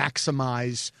try to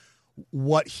maximize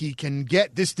what he can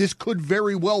get? This could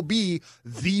very well be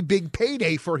the big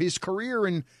payday for his career.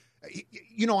 And,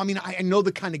 I know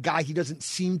the kind of guy. He doesn't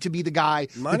seem to be the guy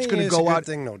Money that's going to is go a good out.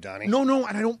 thing, though, Donnie. No,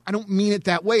 and I don't mean it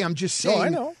that way. I'm just saying I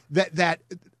know. that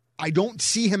I don't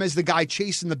see him as the guy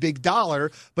chasing the big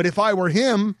dollar. But if I were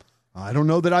him, I don't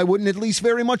know that I wouldn't at least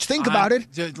very much think about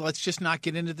it. Let's just not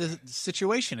get into the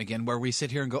situation again where we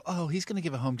sit here and go, oh, he's going to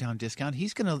give a hometown discount.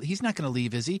 He's not going to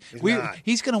leave, is he?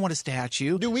 He's going to want a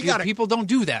statue. Dude, people don't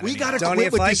do that. We got to Donnie,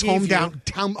 quit with if I this gave I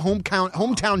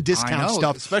hometown discount know,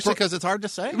 stuff. especially because it's hard to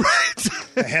say.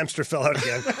 The hamster fell out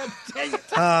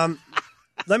again.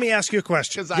 Let me ask you a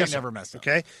question. Because I never messed up.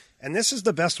 Okay? And this is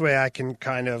the best way I can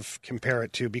kind of compare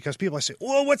it to, because people say,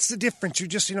 well, what's the difference? You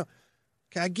just, okay,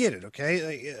 I get it, okay?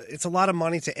 It's a lot of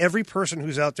money to every person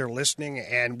who's out there listening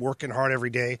and working hard every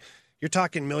day. You're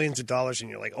talking millions of dollars, and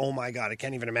you're like, oh, my God, I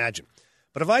can't even imagine.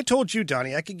 But if I told you,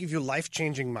 Donnie, I could give you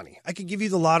life-changing money. I could give you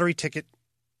the lottery ticket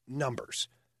numbers.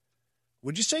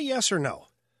 Would you say yes or no?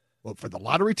 Well, for the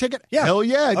lottery ticket? Yeah. Hell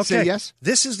yeah, I'd say Okay. yes.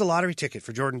 This is the lottery ticket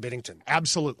for Jordan Binnington.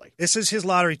 Absolutely. This is his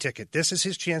lottery ticket. This is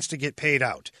his chance to get paid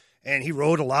out. And he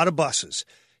rode a lot of buses.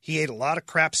 He ate a lot of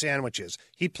crap sandwiches.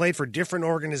 He played for different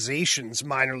organizations,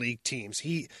 minor league teams.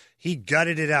 He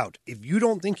gutted it out. If you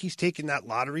don't think he's taking that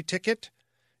lottery ticket,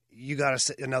 you got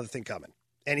another thing coming.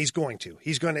 And he's going to.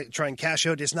 He's going to try and cash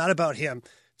out. It's not about him.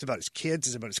 It's about his kids.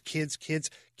 It's about his kids' kids.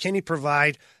 Can he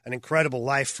provide an incredible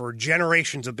life for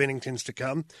generations of Binningtons to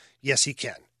come? Yes, he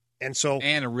can. And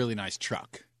a really nice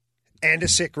truck. And a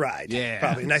sick ride. Yeah.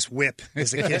 Probably a nice whip, as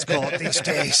the kids call it these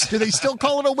days. Do they still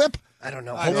call it a whip? I don't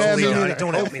know. Hopefully Donnie,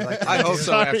 don't help me like that. I hope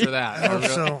so after that. I hope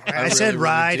so. I said really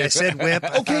ride. do. I said whip.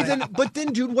 Okay,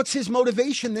 then, dude, what's his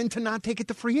motivation then to not take it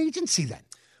to free agency then?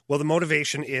 Well, the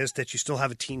motivation is that you still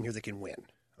have a team here that can win.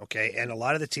 Okay, and a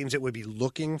lot of the teams that would be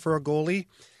looking for a goalie,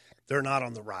 they're not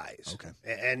on the rise. Okay.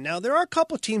 And now there are a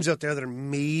couple of teams out there that are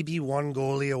maybe one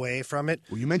goalie away from it.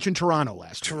 Well, you mentioned Toronto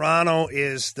last week. Toronto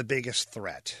is the biggest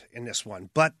threat in this one.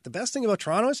 But the best thing about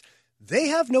Toronto is they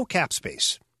have no cap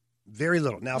space. Very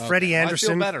little. Now, Freddie Anderson.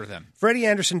 I feel better then. Freddie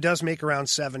Anderson does make around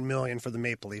 $7 million for the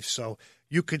Maple Leafs, so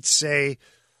you could say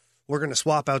we're going to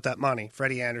swap out that money,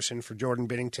 Freddie Anderson for Jordan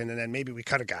Binnington, and then maybe we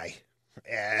cut a guy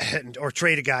or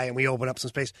trade a guy and we open up some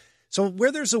space. So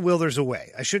where there's a will, there's a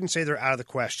way. I shouldn't say they're out of the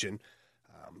question,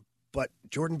 but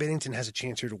Jordan Binnington has a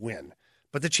chance here to win.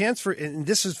 But the chance for, and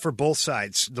this is for both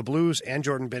sides, the Blues and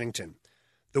Jordan Binnington,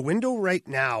 the window right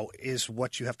now is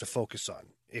what you have to focus on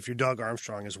if you're Doug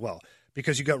Armstrong as well.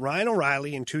 Because you got Ryan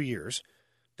O'Reilly in 2 years.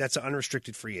 That's an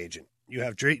unrestricted free agent. You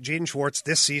have Jaden Schwartz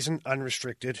this season,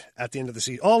 unrestricted at the end of the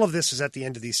season. All of this is at the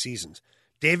end of these seasons.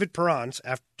 David Perron's,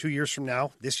 after 2 years from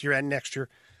now, this year and next year,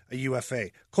 a UFA.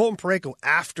 Colton Parayko,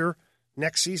 after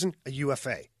next season, a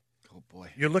UFA. Oh, boy.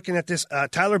 You're looking at this.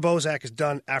 Tyler Bozak is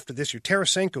done after this year.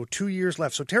 Tarasenko, 2 years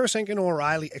left. So Tarasenko and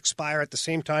O'Reilly expire at the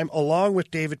same time, along with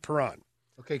David Perron.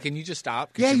 Okay, can you just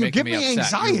stop? Yeah, you're giving me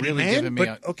upset. anxiety, You're really man. giving me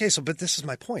But this is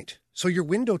my point. So your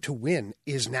window to win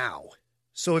is now.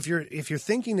 So if you're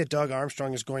thinking that Doug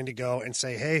Armstrong is going to go and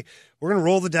say, hey, we're going to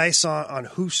roll the dice on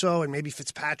Husso and maybe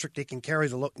Fitzpatrick, they can carry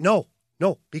the load.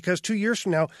 No, because 2 years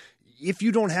from now, if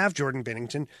you don't have Jordan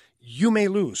Binnington, you may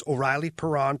lose O'Reilly,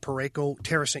 Perron, Parayko,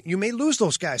 Tarasenko. You may lose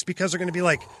those guys because they're going to be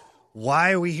like,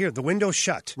 why are we here? The window's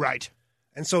shut. Right.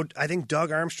 And so I think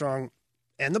Doug Armstrong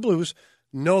and the Blues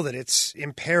know that it's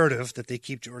imperative that they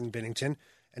keep Jordan Binnington.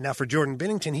 And now for Jordan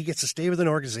Binnington, he gets to stay with an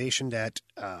organization that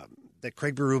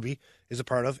Craig Berube is a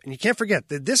part of. And you can't forget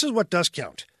that this is what does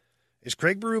count. Is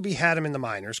Craig Berube had him in the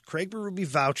minors. Craig Berube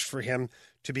vouched for him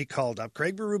to be called up.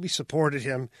 Craig Berube supported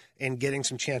him in getting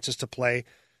some chances to play.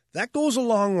 That goes a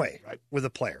long way with a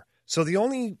player. So the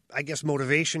only, I guess,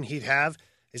 motivation he'd have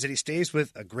is that he stays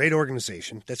with a great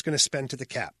organization that's going to spend to the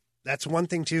cap. That's one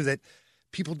thing, too, that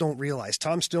people don't realize.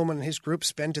 Tom Stillman and his group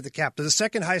spend to the cap. They're the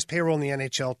second highest payroll in the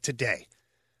NHL today.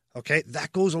 Okay,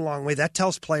 that goes a long way. That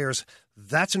tells players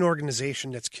that's an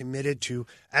organization that's committed to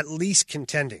at least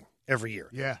contending every year.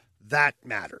 Yeah. That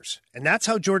matters. And that's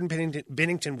how Jordan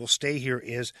Binnington will stay here,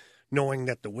 is knowing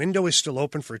that the window is still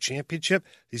open for a championship.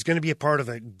 He's going to be a part of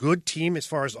a good team as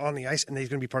far as on the ice, and he's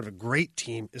going to be part of a great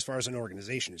team as far as an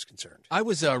organization is concerned. I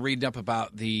was reading up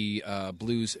about the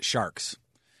Blues Sharks,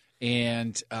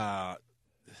 and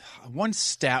one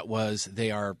stat was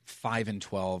they are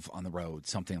 5-12 on the road,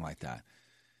 something like that.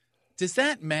 Does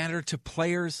that matter to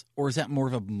players, or is that more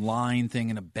of a line thing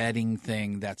and a betting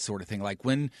thing, that sort of thing? Like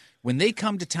when they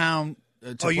come to town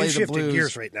to play the Blues. Oh, you shifted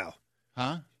gears right now.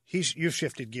 Huh? You've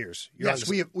shifted gears. Yes,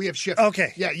 we have shifted.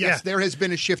 Okay. Yes, there has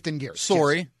been a shift in gears.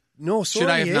 Sorry. Yes. No, sorry. Should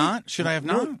I have not? Should I have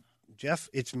not? Jeff,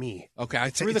 it's me. Okay,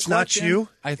 I threw the it's clutch not in. you.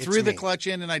 I it's threw the me. clutch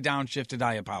in and I downshifted.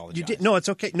 I apologize. You did. No, it's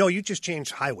okay. No, you just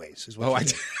changed highways. Is what Oh, you I did.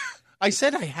 did. I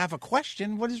said I have a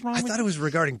question. What is wrong I with thought you? it was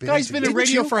regarding Binnington. Guy's been in Didn't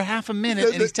radio you? for half a minute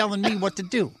and he's telling me what to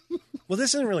do. Well,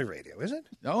 this isn't really radio, is it?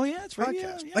 Oh, yeah, it's radio.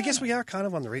 Podcast. Yeah. I guess we are kind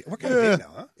of on the radio. We're kind of big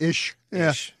now, huh? Ish. Yeah.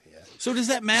 Ish. Yeah. So does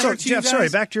that matter So, to you Jeff, guys? sorry,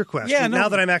 back to your question. Yeah, no. Now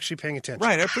that I'm actually paying attention.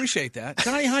 Right, I appreciate that.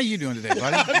 Donnie, how you doing today,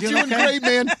 buddy? Doing great,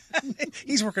 man.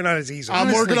 He's working on his ease.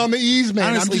 I'm working on the ease,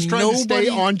 man. honestly, I'm just trying to stay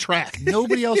on track.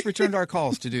 Nobody else returned our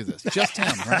calls to do this. Just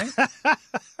him, right?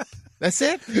 That's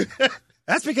it?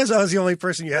 That's because I was the only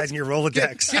person you had in your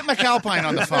Rolodex. Get McAlpine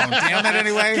on the phone. Damn it,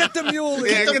 anyway. Get the mule.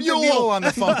 Yeah, get the mule on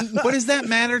the phone. But does that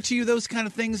matter to you, those kind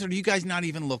of things, or do you guys not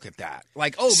even look at that?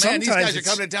 Like, oh, man, these Sometimes guys are it's-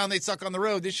 coming to town. They suck on the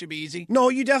road. This should be easy. No,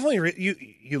 you definitely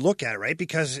you look at it, right?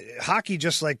 Because hockey,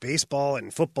 just like baseball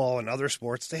and football and other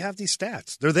sports, they have these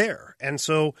stats. They're there. And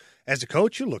so as a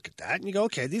coach, you look at that and you go,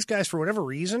 okay, these guys, for whatever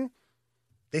reason,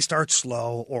 they start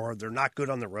slow or they're not good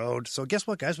on the road. So guess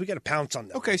what, guys? We got to pounce on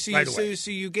them. Okay, so right you away.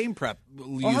 so you game prep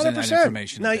using 100%. that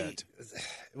information. Now, a bit.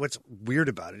 what's weird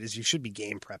about it is you should be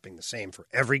game prepping the same for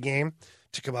every game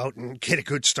to come out and get a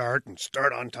good start and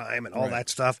start on time and all that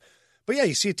stuff. But yeah,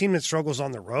 you see a team that struggles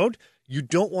on the road, you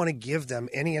don't want to give them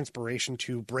any inspiration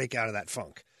to break out of that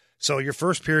funk. So your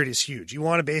first period is huge. You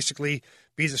want to basically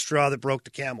be the straw that broke the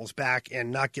camel's back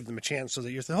and not give them a chance so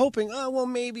that you're hoping,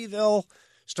 maybe they'll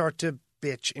start to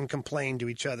bitch and complain to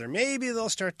each other. Maybe they'll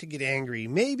start to get angry.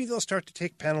 Maybe they'll start to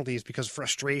take penalties because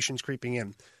frustration's creeping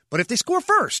in. But if they score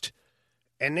first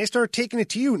and they start taking it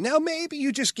to you, now maybe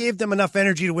you just gave them enough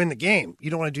energy to win the game. You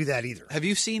don't want to do that either. Have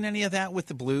you seen any of that with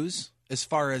the Blues as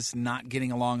far as not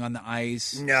getting along on the ice,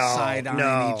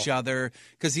 side-eyeing each other?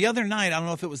 Because the other night, I don't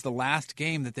know if it was the last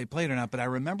game that they played or not, but I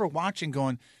remember watching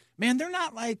going, man, they're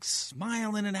not like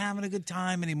smiling and having a good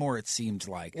time anymore, it seemed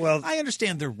like. Well, I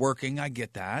understand they're working. I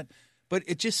get that. But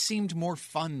it just seemed more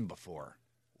fun before.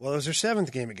 Well, it was their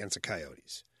 7th game against the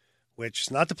Coyotes, which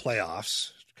is not the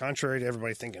playoffs, contrary to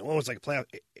everybody thinking, it's like a playoff.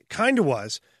 It kind of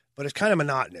was, but it's kind of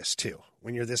monotonous, too,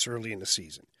 when you're this early in the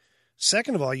season.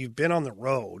 Second of all, you've been on the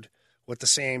road with the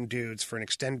same dudes for an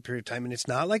extended period of time, and it's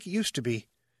not like it used to be.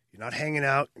 You're not hanging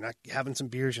out. You're not having some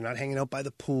beers. You're not hanging out by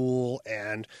the pool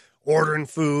and ordering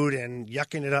food and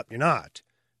yucking it up. You're not.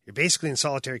 You're basically in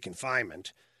solitary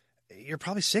confinement. You're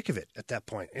probably sick of it at that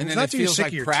point. And it's then not it feels sick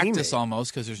like of your practice teammate.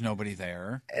 Almost because there's nobody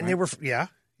there. And they were,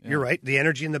 you're right. The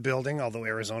energy in the building, although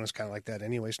Arizona's kind of like that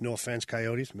anyways. No offense,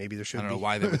 Coyotes. Maybe there should be. I don't know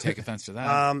why they would take offense to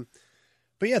that.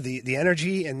 But yeah, the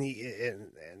energy and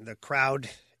the crowd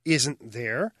isn't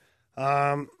there.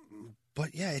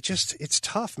 But yeah, it's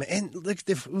tough, man. And look,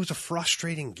 it was a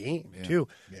frustrating game too.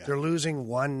 Yeah. They're losing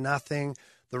 1-0.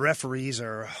 The referees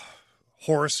are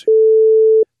hoarse.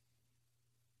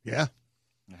 Yeah.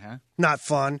 Not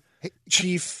fun.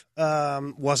 Chief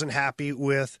wasn't happy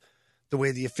with the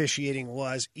way the officiating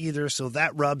was either, so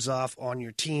that rubs off on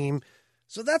your team.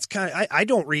 So that's kind of, I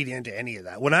don't read into any of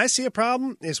that. When I see a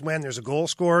problem is when there's a goal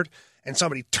scored and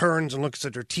somebody turns and looks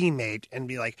at their teammate and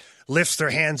lifts their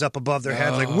hands up above their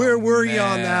head, like, where were you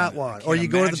on that one? Or you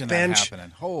go to the bench,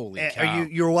 holy cow. Or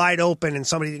you're wide open and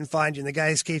somebody didn't find you and the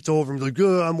guy skates over and be like,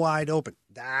 I'm wide open.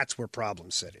 That's where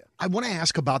problems sit in. I want to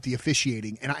ask about the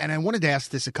officiating, and I wanted to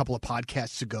ask this a couple of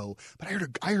podcasts ago, but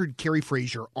I heard Kerry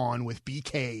Fraser on with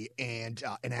BK and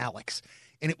Alex,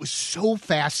 and it was so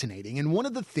fascinating. And one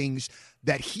of the things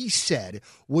that he said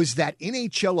was that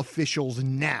NHL officials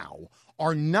now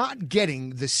are not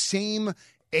getting the same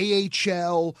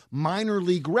AHL minor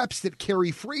league reps that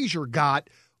Kerry Fraser got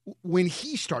when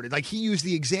he started. Like, he used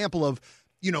the example of,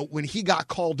 when he got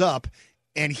called up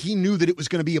and he knew that it was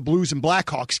going to be a Blues and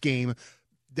Blackhawks game,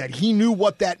 that he knew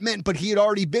what that meant, but he had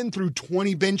already been through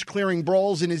 20 bench clearing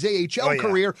brawls in his AHL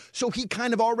career, so he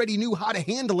kind of already knew how to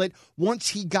handle it once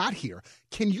he got here.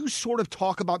 Can you sort of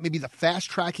talk about maybe the fast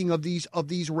tracking of these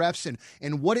refs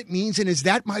and what it means? And is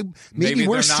that maybe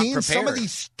we're seeing some of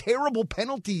these terrible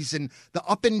penalties and the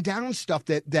up and down stuff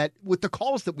that with the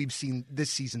calls that we've seen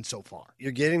this season so far?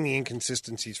 You're getting the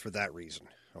inconsistencies for that reason.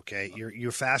 Okay,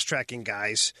 you're fast tracking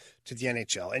guys to the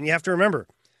NHL, and you have to remember,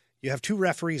 you have 2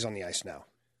 referees on the ice now.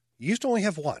 You used to only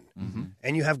have 1,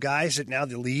 and you have guys that now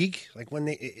the league, like when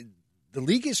the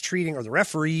league is treating, or the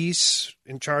referees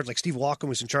in charge, like Steve Walken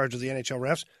was in charge of the NHL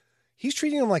refs, he's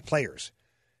treating them like players.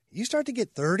 You start to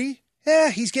get 30,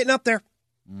 he's getting up there.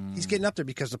 He's getting up there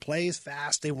because the play is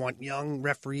fast. They want young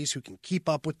referees who can keep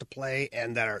up with the play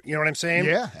and that are, you know what I'm saying?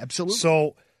 Yeah, absolutely.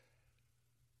 So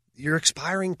you're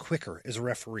expiring quicker as a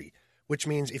referee, which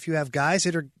means if you have guys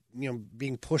that are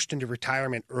being pushed into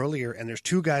retirement earlier and there's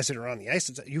 2 guys that are on the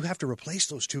ice, you have to replace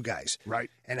those 2 guys. Right.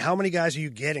 And how many guys are you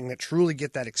getting that truly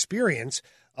get that experience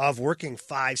of working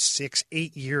 5, 6,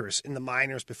 8 years in the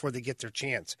minors before they get their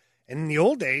chance? And in the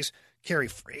old days, Kerry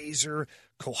Fraser,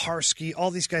 Koharski,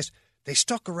 all these guys, they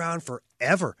stuck around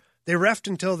forever. They reffed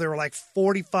until they were like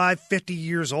 45, 50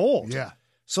 years old. Yeah.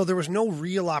 So there was no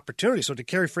real opportunity. So to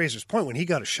Kerry Fraser's point, when he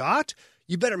got a shot,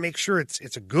 you better make sure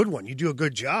it's a good one. You do a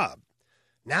good job.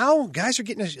 Now, guys are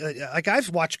getting like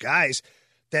I've watched guys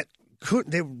that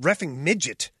they were reffing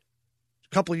midget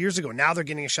a couple of years ago. Now they're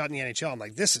getting a shot in the NHL. I'm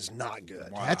like, this is not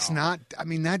good. Wow. That's not. I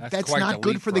mean, that's not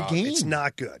good for the game. It's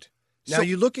not good. Now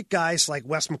you look at guys like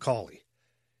Wes McCauley.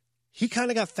 He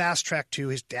kind of got fast tracked too.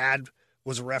 His dad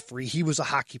was a referee. He was a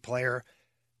hockey player,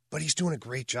 but he's doing a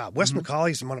great job. Wes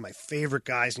McCauley is one of my favorite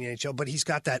guys in the NHL, but he's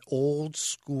got that old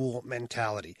school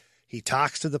mentality. He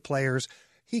talks to the players.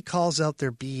 He calls out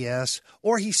their BS,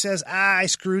 or he says, I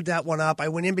screwed that one up. I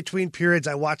went in between periods.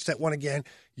 I watched that one again.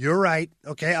 You're right.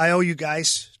 Okay, I owe you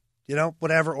guys,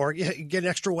 whatever, or you get an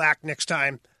extra whack next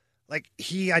time. Like,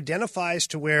 he identifies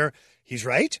to where he's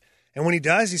right, and when he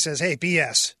does, he says, hey,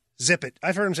 BS, zip it.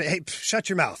 I've heard him say, hey, shut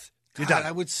your mouth. You're done.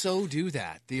 I would so do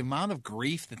that. The amount of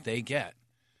grief that they get.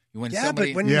 When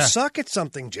but when you suck at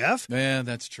something, Jeff. Yeah,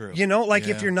 that's true. You know, like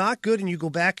if you're not good and you go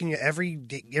back and every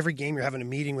game you're having a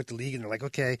meeting with the league and they're like,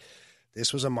 okay,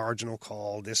 this was a marginal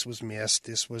call, this was missed,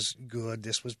 this was good,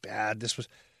 this was bad, this was...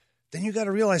 Then you got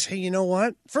to realize, hey, you know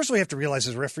what? First of all, you have to realize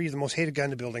as a referee, you're the most hated guy in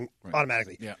the building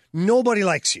automatically. Yeah. Nobody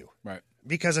likes you. Right.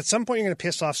 Because at some point you're going to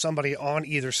piss off somebody on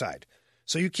either side.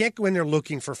 So you can't go in there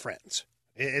looking for friends.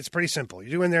 It's pretty simple.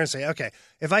 You go in there and say, okay,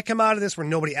 if I come out of this where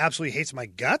nobody absolutely hates my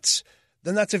guts,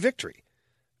 then that's a victory.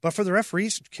 But for the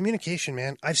referees, communication,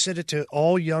 man. I've said it to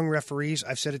all young referees.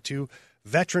 I've said it to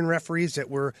veteran referees that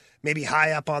were maybe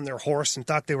high up on their horse and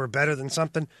thought they were better than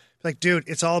something. Like, dude,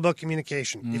 it's all about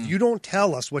communication. If you don't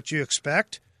tell us what you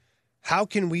expect, how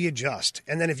can we adjust?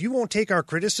 And then if you won't take our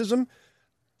criticism,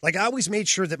 like I always made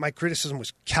sure that my criticism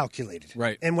was calculated.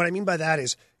 Right. And what I mean by that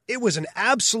is it was an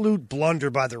absolute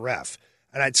blunder by the ref.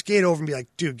 And I'd skate over and be like,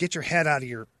 dude, get your head out of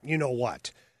your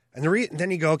you-know-what. And then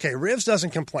you go, okay, Rivs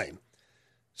doesn't complain.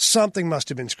 Something must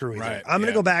have been screwy there. I'm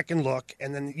going to go back and look.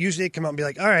 And then usually they come out and be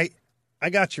like, all right,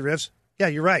 I got you, Rivs. Yeah,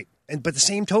 you're right. But the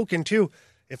same token, too,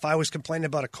 if I was complaining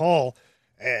about a call,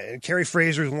 and Kerry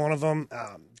Fraser is one of them,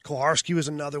 Koharski was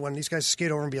another one, these guys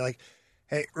skate over and be like,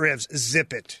 hey, Rivs,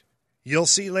 zip it. You'll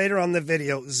see later on the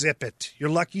video, zip it. You're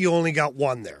lucky you only got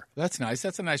one there. That's nice.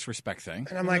 That's a nice respect thing.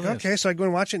 And I'm like, okay, so I go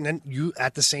and watch it, and then you,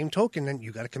 at the same token, then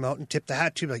you got to come out and tip the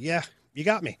hat, too. Like, yeah, you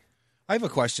got me. I have a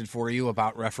question for you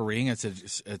about refereeing. It's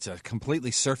a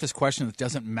completely surface question that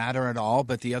doesn't matter at all.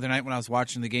 But the other night when I was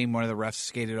watching the game, one of the refs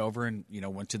skated over and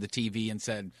went to the TV and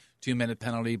said 2-minute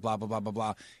penalty, blah blah blah blah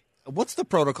blah. What's the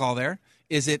protocol there?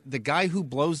 Is it the guy who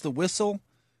blows the whistle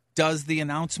does the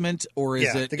announcement, or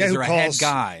is it the guy is who there calls, a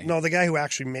head guy? No, the guy who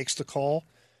actually makes the call.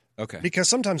 Okay. Because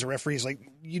sometimes a referee is like,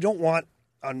 you don't want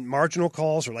on marginal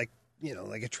calls or like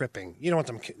a tripping. You don't want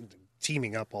them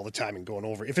teaming up all the time and going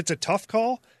over. If it's a tough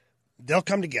call, they'll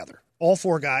come together, all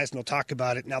four guys, and they'll talk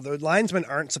about it. Now, the linesmen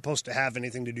aren't supposed to have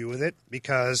anything to do with it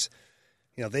because,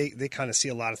 they kind of see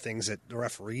a lot of things that the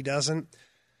referee doesn't.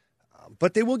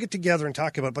 But they will get together and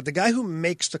talk about it. But the guy who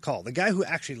makes the call, the guy who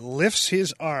actually lifts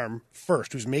his arm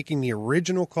first, who's making the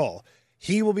original call,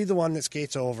 he will be the one that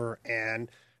skates over and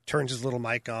turns his little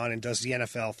mic on and does the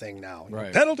NFL thing now.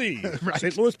 Right. Penalty,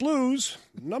 St. Louis Blues,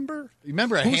 number.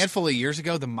 Remember a handful of years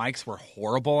ago, the mics were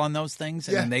horrible on those things,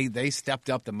 and they stepped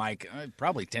up the mic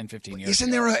probably 10, 15 years Isn't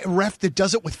ago. there a ref that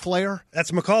does it with flair?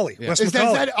 That's Macaulay. Yeah. Wes Is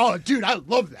Macaulay. that, oh, dude, I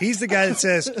love that. He's the guy that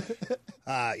says,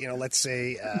 let's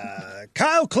say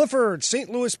Kyle Clifford, St.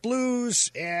 Louis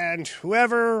Blues, and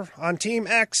whoever on Team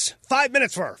X, 5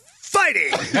 minutes for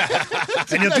fighting.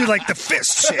 And you'll do like the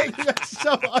fist shake. That's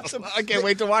so awesome. I can't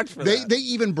wait to watch for that. They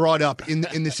even brought up in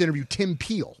this interview Tim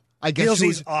Peel. I guess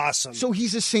He's awesome. So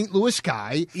he's a St. Louis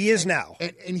guy. He is now.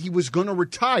 And he was going to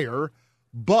retire,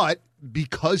 but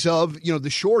because of the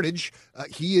shortage,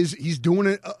 he's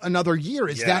doing another year.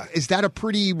 Is that a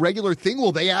pretty regular thing?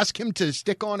 Will they ask him to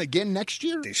stick on again next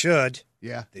year? They should.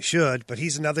 Yeah, they should. But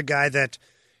he's another guy that,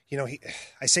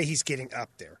 I say he's getting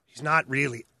up there. He's not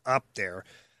really up there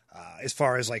as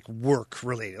far as like work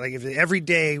related. Like if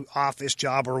everyday office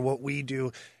job or what we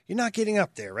do, you're not getting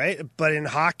up there, right? But in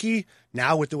hockey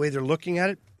now, with the way they're looking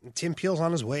at it, Tim Peel's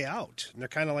on his way out. And they're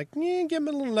kind of like, give him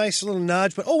a nice little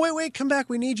nudge. But, wait, come back.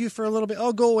 We need you for a little bit.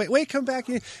 Oh, go away. Wait, come back.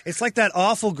 It's like that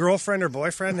awful girlfriend or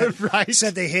boyfriend that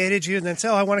said they hated you and then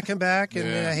said, I want to come back and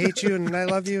I hate you and I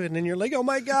love you. And then you're like, oh,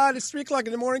 my God, it's 3 o'clock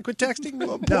in the morning. Quit texting me.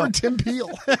 Poor Tim Peel.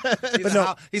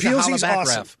 He's Peel's a hollaback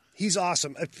awesome. ref. He's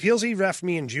awesome. Peel's ref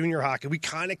me in junior hockey. We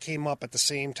kind of came up at the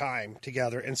same time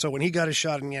together. And so when he got his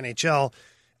shot in the NHL,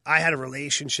 I had a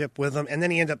relationship with him, and then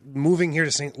he ended up moving here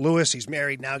to St. Louis. He's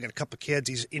married now, got a couple of kids.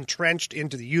 He's entrenched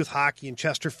into the youth hockey in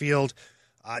Chesterfield.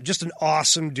 Just an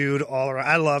awesome dude all around.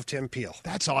 I love Tim Peel.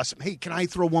 That's awesome. Hey, can I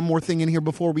throw one more thing in here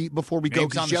before we go?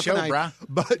 Name's on the show,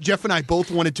 brah. Jeff and I both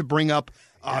wanted to bring up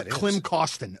Klim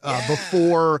Kostin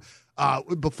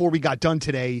before we got done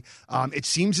today. It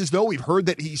seems as though we've heard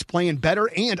that he's playing better,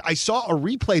 and I saw a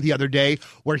replay the other day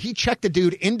where he checked the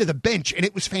dude into the bench, and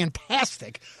it was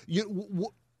fantastic.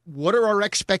 What are our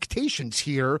expectations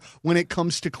here when it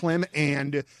comes to Klim,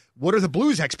 and what are the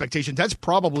Blues' expectations? That's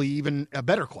probably even a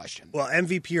better question. Well,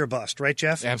 MVP or bust, right,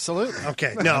 Jeff? Absolutely.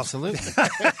 Okay, no. Absolutely.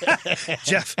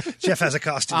 Jeff has a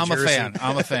costume jersey.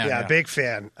 I'm a fan. Yeah, big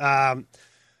fan.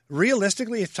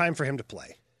 Realistically, it's time for him to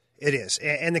play. It is.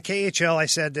 And the KHL, I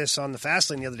said this on the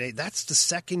Fastlane the other day, that's the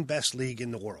second best league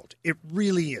in the world. It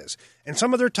really is. And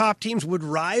some of their top teams would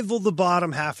rival the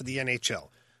bottom half of the NHL.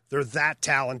 They're that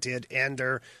talented, and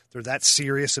they're that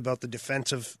serious about the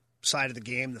defensive side of the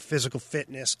game, the physical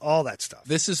fitness, all that stuff.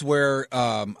 This is where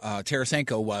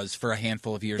Tarasenko was for a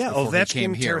handful of years before Ovechkin, he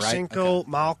came here, Tarasenko, right?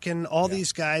 Malkin, all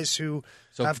these guys who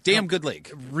have damn good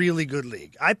league. Really good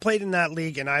league. I played in that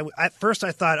league, and at first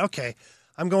I thought, okay,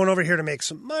 I'm going over here to make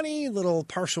some money, little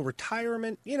partial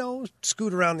retirement,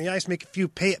 scoot around the ice, make a few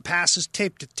passes,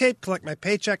 tape to tape, collect my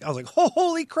paycheck. I was like,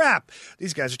 holy crap,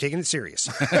 these guys are taking it serious.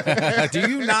 Do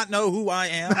you not know who I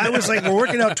am? I was like, we're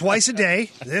working out twice a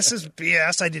day. This is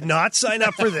BS. I did not sign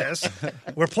up for this.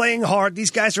 We're playing hard.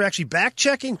 These guys are actually back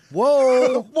checking.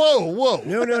 Whoa. Whoa.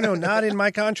 No, not in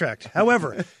my contract.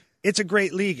 However, it's a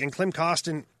great league, and Klim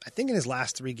Kostin, I think in his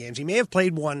last 3 games, he may have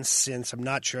played one since. I'm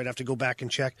not sure. I'd have to go back and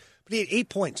check. But he had 8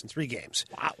 points in 3 games.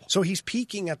 Wow. So he's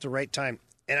peaking at the right time.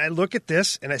 And I look at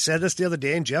this, and I said this the other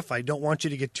day, and Jeff, I don't want you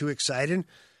to get too excited.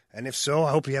 And if so, I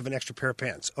hope you have an extra pair of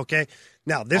pants. Okay?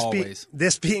 Now,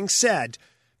 this being said,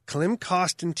 Klim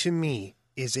Kostin to me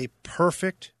is a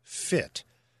perfect fit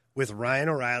with Ryan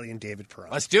O'Reilly and David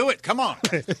Perron. Let's do it. Come on.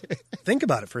 Think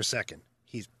about it for a second.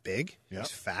 He's big. Yep.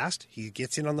 He's fast. He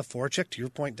gets in on the forecheck. To your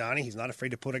point, Donnie, he's not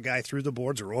afraid to put a guy through the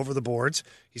boards or over the boards.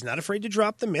 He's not afraid to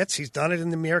drop the mitts. He's done it in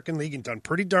the American League and done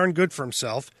pretty darn good for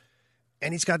himself.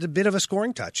 And he's got a bit of a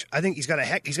scoring touch. I think he's got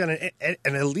an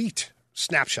elite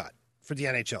snapshot for the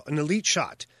NHL, an elite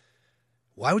shot.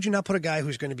 Why would you not put a guy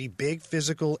who's going to be big,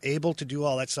 physical, able to do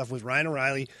all that stuff with Ryan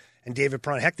O'Reilly and David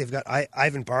Perron? Heck, they've got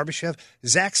Ivan Barbashev.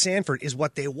 Zach Sanford is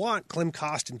what they want Klim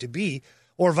Kostin to be,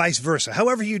 or vice versa.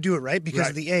 However you do it, right? Because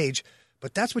of the age.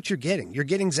 But that's what you're getting. You're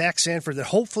getting Zach Sanford that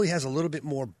hopefully has a little bit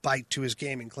more bite to his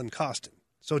game in Klim Kostin.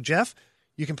 So, Jeff,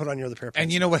 you can put on your other pair of pants.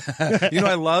 And you know what? What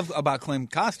I love about Klim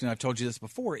Kostin, I've told you this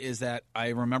before, is that I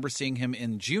remember seeing him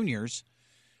in juniors,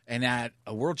 and at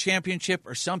a world championship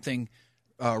or something,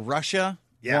 Russia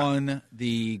won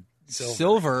the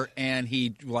silver, and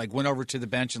he went over to the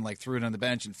bench and threw it on the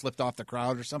bench and flipped off the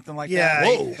crowd or something like that.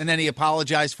 Whoa. And then he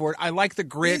apologized for it. I like the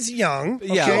grit. He's young.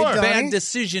 Yeah, Okay, bad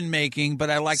decision making, but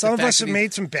I like some the of fact us that have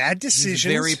made some bad decisions.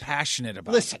 He's very passionate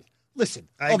about it. Listen.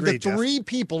 I of agree, the 3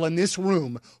 people in this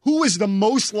room, who is the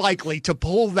most likely to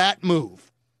pull that move?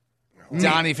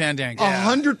 Donnie Fandango.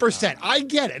 100%. I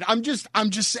get it. I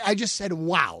just said,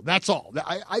 wow. That's all.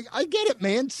 I get it,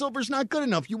 man. Silver's not good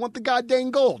enough. You want the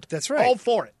goddamn gold. That's right. All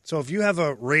for it. So if you have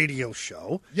a radio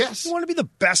show, yes, you want to be the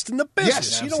best in the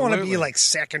business. Yes, you don't want to be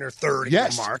second or third in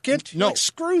the market. No.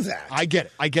 Screw that. I get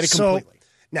it. I get it completely.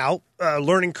 Now,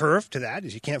 learning curve to that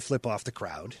is you can't flip off the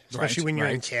crowd, especially when you're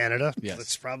in Canada. Yes.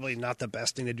 That's probably not the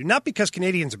best thing to do. Not because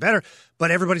Canadians are better,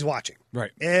 but everybody's watching.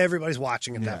 Right. Everybody's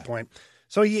watching at that point.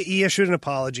 So he issued an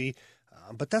apology,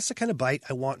 but that's the kind of bite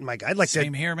I want in my guy. I'd like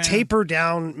Same to here, man. taper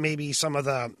down maybe some of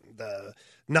the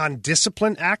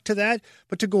non-discipline act to that,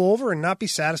 but to go over and not be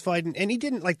satisfied. And he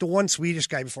didn't, like the one Swedish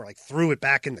guy before, threw it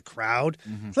back in the crowd.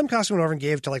 Klim Kostin went over and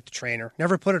gave it to the trainer.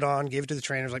 Never put it on, gave it to the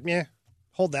trainer. Was like,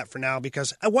 hold that for now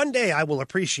because one day I will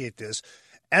appreciate this.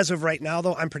 As of right now,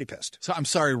 though, I'm pretty pissed. So I'm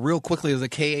sorry, real quickly, does the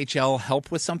KHL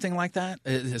help with something like that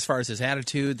as far as his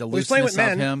attitude, the He's playing looseness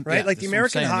with of men, him? right? Yeah, The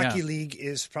American Hockey Hockey League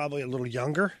is probably a little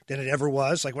younger than it ever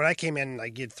was. When I came in, I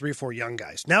get 3 or 4 young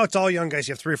guys. Now it's all young guys.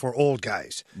 You have 3 or 4 old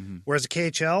guys. Whereas the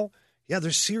KHL,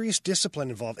 there's serious discipline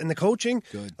involved. And the coaching,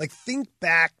 think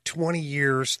back 20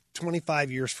 years, 25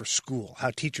 years for school,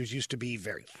 how teachers used to be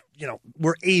very,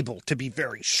 were able to be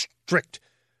very strict.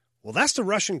 Well, that's the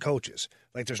Russian coaches.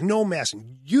 There's no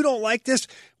messing. You don't like this?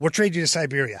 We'll trade you to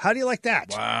Siberia. How do you like that?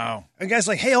 Wow. And guys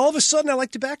hey, all of a sudden I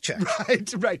like to back check.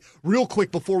 Right. Real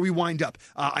quick before we wind up,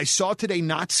 I saw today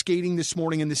not skating this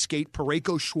morning in the skate,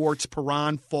 Parayko, Schwartz,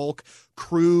 Perron, Falk,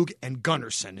 Krug, and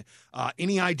Gunnarsson.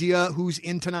 Any idea who's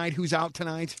in tonight, who's out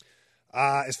tonight?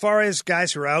 As far as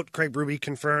guys who are out, Craig Berube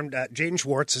confirmed Jaden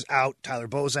Schwartz is out. Tyler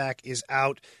Bozak is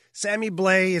out. Sammy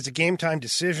Blais is a game-time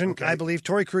decision, I believe.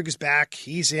 Torrey Krug is back.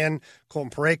 He's in. Colton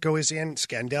Parayko is in.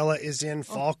 Scandella is in.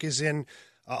 Falk is in.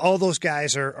 All those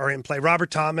guys are in play.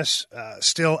 Robert Thomas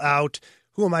still out.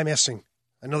 Who am I missing?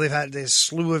 I know they've had this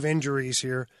slew of injuries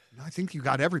here. I think you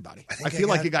got everybody. I feel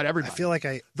like you got everybody. I feel like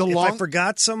if I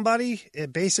forgot somebody,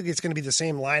 basically it's going to be the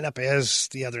same lineup as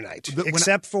the other night.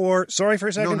 Except for, sorry for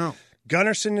a second. No.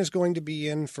 Gunnarsson is going to be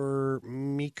in for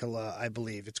Mikkola, I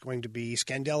believe. It's going to be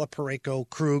Scandella, Parayko,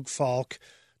 Krug, Falk,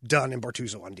 Dunn, and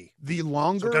Bortuzzo on D. The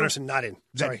longer so Gunnarsson not in.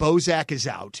 That Bozak is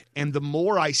out, and the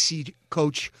more I see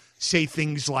Coach say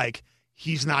things like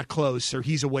he's not close or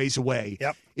he's a ways away,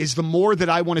 is the more that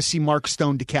I want to see Mark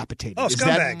Stone decapitated. Oh,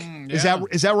 scumbag.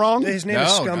 Is that wrong? His name is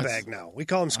Scumbag now. We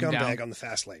call him Scumbag on the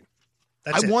fast lane.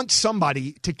 I want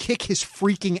somebody to kick his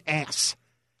freaking ass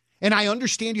And I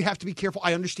understand you have to be careful.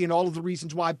 I understand all of the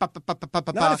reasons why.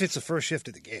 Not if it's the first shift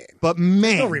of the game. But,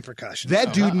 man, no repercussions.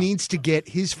 That dude needs to get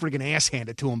his friggin' ass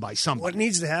handed to him by somebody. What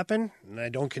needs to happen, and I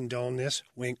don't condone this,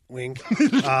 wink, wink,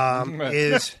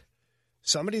 is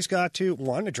somebody's got to,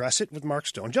 one, address it with Mark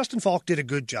Stone. Justin Falk did a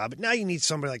good job, but now you need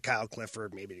somebody like Kyle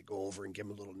Clifford maybe to go over and give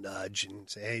him a little nudge and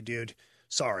say, hey, dude,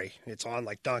 sorry, it's on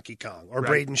like Donkey Kong. Or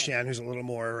Braden Shan, who's a little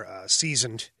more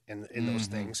seasoned in those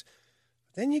things.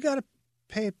 Then you got to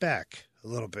pay it back a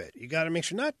little bit. You got to make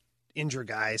sure not injure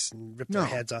guys and rip their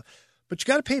heads off, but you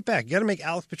got to pay it back. You got to make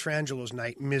Alex Petrangelo's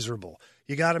night miserable.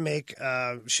 You got to make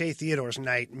Shea Theodore's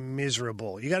night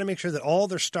miserable. You got to make sure that all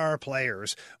their star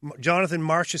players, Jonathan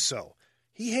Marchessault,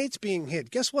 he hates being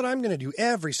hit. Guess what I'm going to do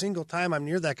every single time I'm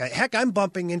near that guy? Heck, I'm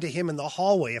bumping into him in the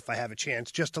hallway if I have a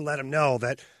chance just to let him know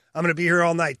that I'm going to be here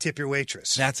all night. Tip your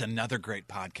waitress. That's another great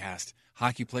podcast.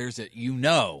 Hockey players that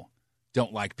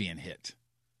don't like being hit.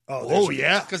 Oh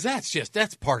yeah. Because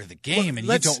that's part of the game, and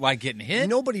you don't like getting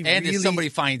hit. If somebody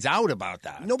finds out about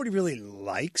that. Nobody really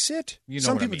likes it.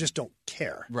 Some people just don't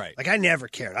care. Right. Like, I never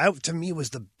cared. To me, it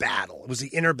was the battle. It was the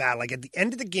inner battle. Like, at the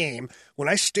end of the game, when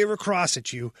I stare across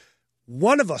at you,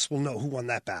 one of us will know who won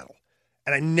that battle.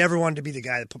 And I never wanted to be the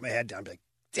guy that put my head down and be like,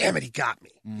 damn it, he got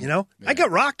me. Yeah. I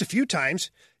got rocked a few times.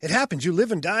 It happens. You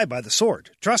live and die by the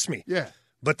sword. Trust me. Yeah.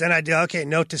 But then I do, okay,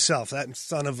 note to self, that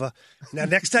son of a... Now,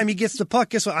 next time he gets the puck,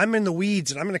 guess what? I'm in the weeds,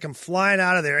 and I'm going to come flying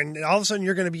out of there, and all of a sudden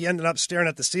you're going to be ending up staring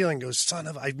at the ceiling and goes, son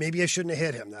of a... Maybe I shouldn't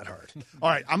have hit him that hard. All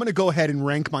right, I'm going to go ahead and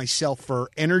rank myself for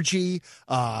energy.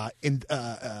 Let's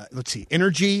see,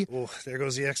 energy. Oh, there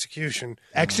goes the execution.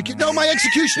 No, my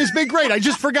execution has been great. I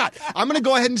just forgot. I'm going to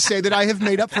go ahead and say that I have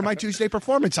made up for my Tuesday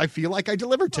performance. I feel like I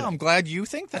delivered today. I'm glad you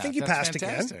think that. I think you passed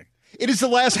fantastic. again. It is the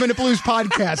Last Minute Blues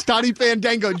podcast. Donnie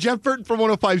Fandango, Jeff Burton from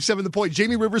 105.7 The Point,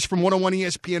 Jamie Rivers from 101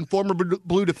 ESPN, former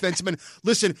Blue defenseman.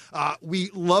 Listen, we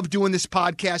love doing this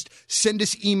podcast. Send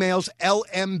us emails,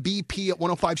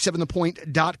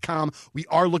 lmbp@1057thepoint.com. We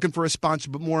are looking for a sponsor,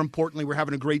 but more importantly, we're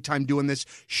having a great time doing this.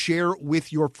 Share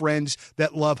with your friends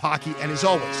that love hockey. And as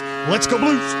always, let's go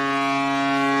Blues!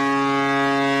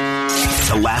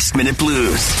 The Last Minute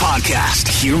Blues podcast.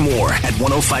 Hear more at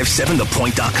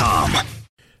 1057thepoint.com.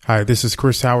 Hi, this is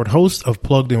Chris Howard, host of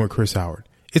Plugged In with Chris Howard.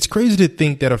 It's crazy to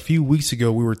think that a few weeks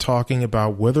ago we were talking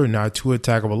about whether or not Tua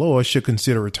Tagovailoa should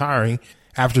consider retiring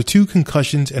after 2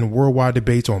 concussions and worldwide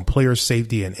debates on player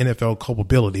safety and NFL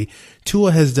culpability.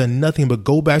 Tua has done nothing but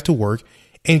go back to work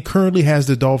and currently has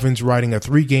the Dolphins riding a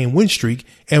 3-game win streak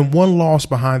and 1 loss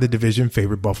behind the division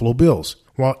favorite Buffalo Bills.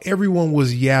 While everyone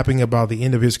was yapping about the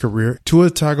end of his career,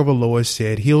 Tua Tagovailoa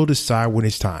said he'll decide when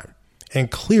it's time. And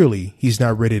clearly, he's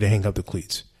not ready to hang up the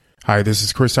cleats. Hi, this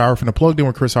is Chris Howard from the Plugged In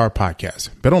with Chris Howard podcast.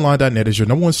 BetOnline.net is your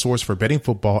 #1 source for betting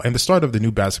football and the start of the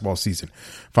new basketball season.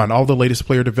 Find all the latest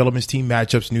player developments, team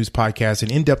matchups, news, podcasts,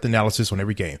 and in-depth analysis on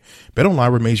every game.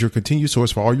 BetOnline remains your continued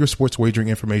source for all your sports wagering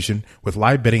information with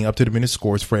live betting, up-to-the-minute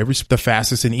scores for the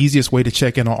fastest and easiest way to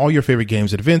check in on all your favorite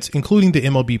games and events, including the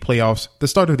MLB playoffs, the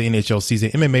start of the NHL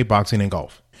season, MMA, boxing, and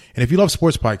golf. And if you love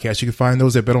sports podcasts, you can find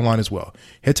those at BetOnline as well.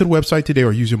 Head to the website today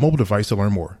or use your mobile device to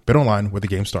learn more. BetOnline, where the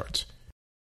game starts.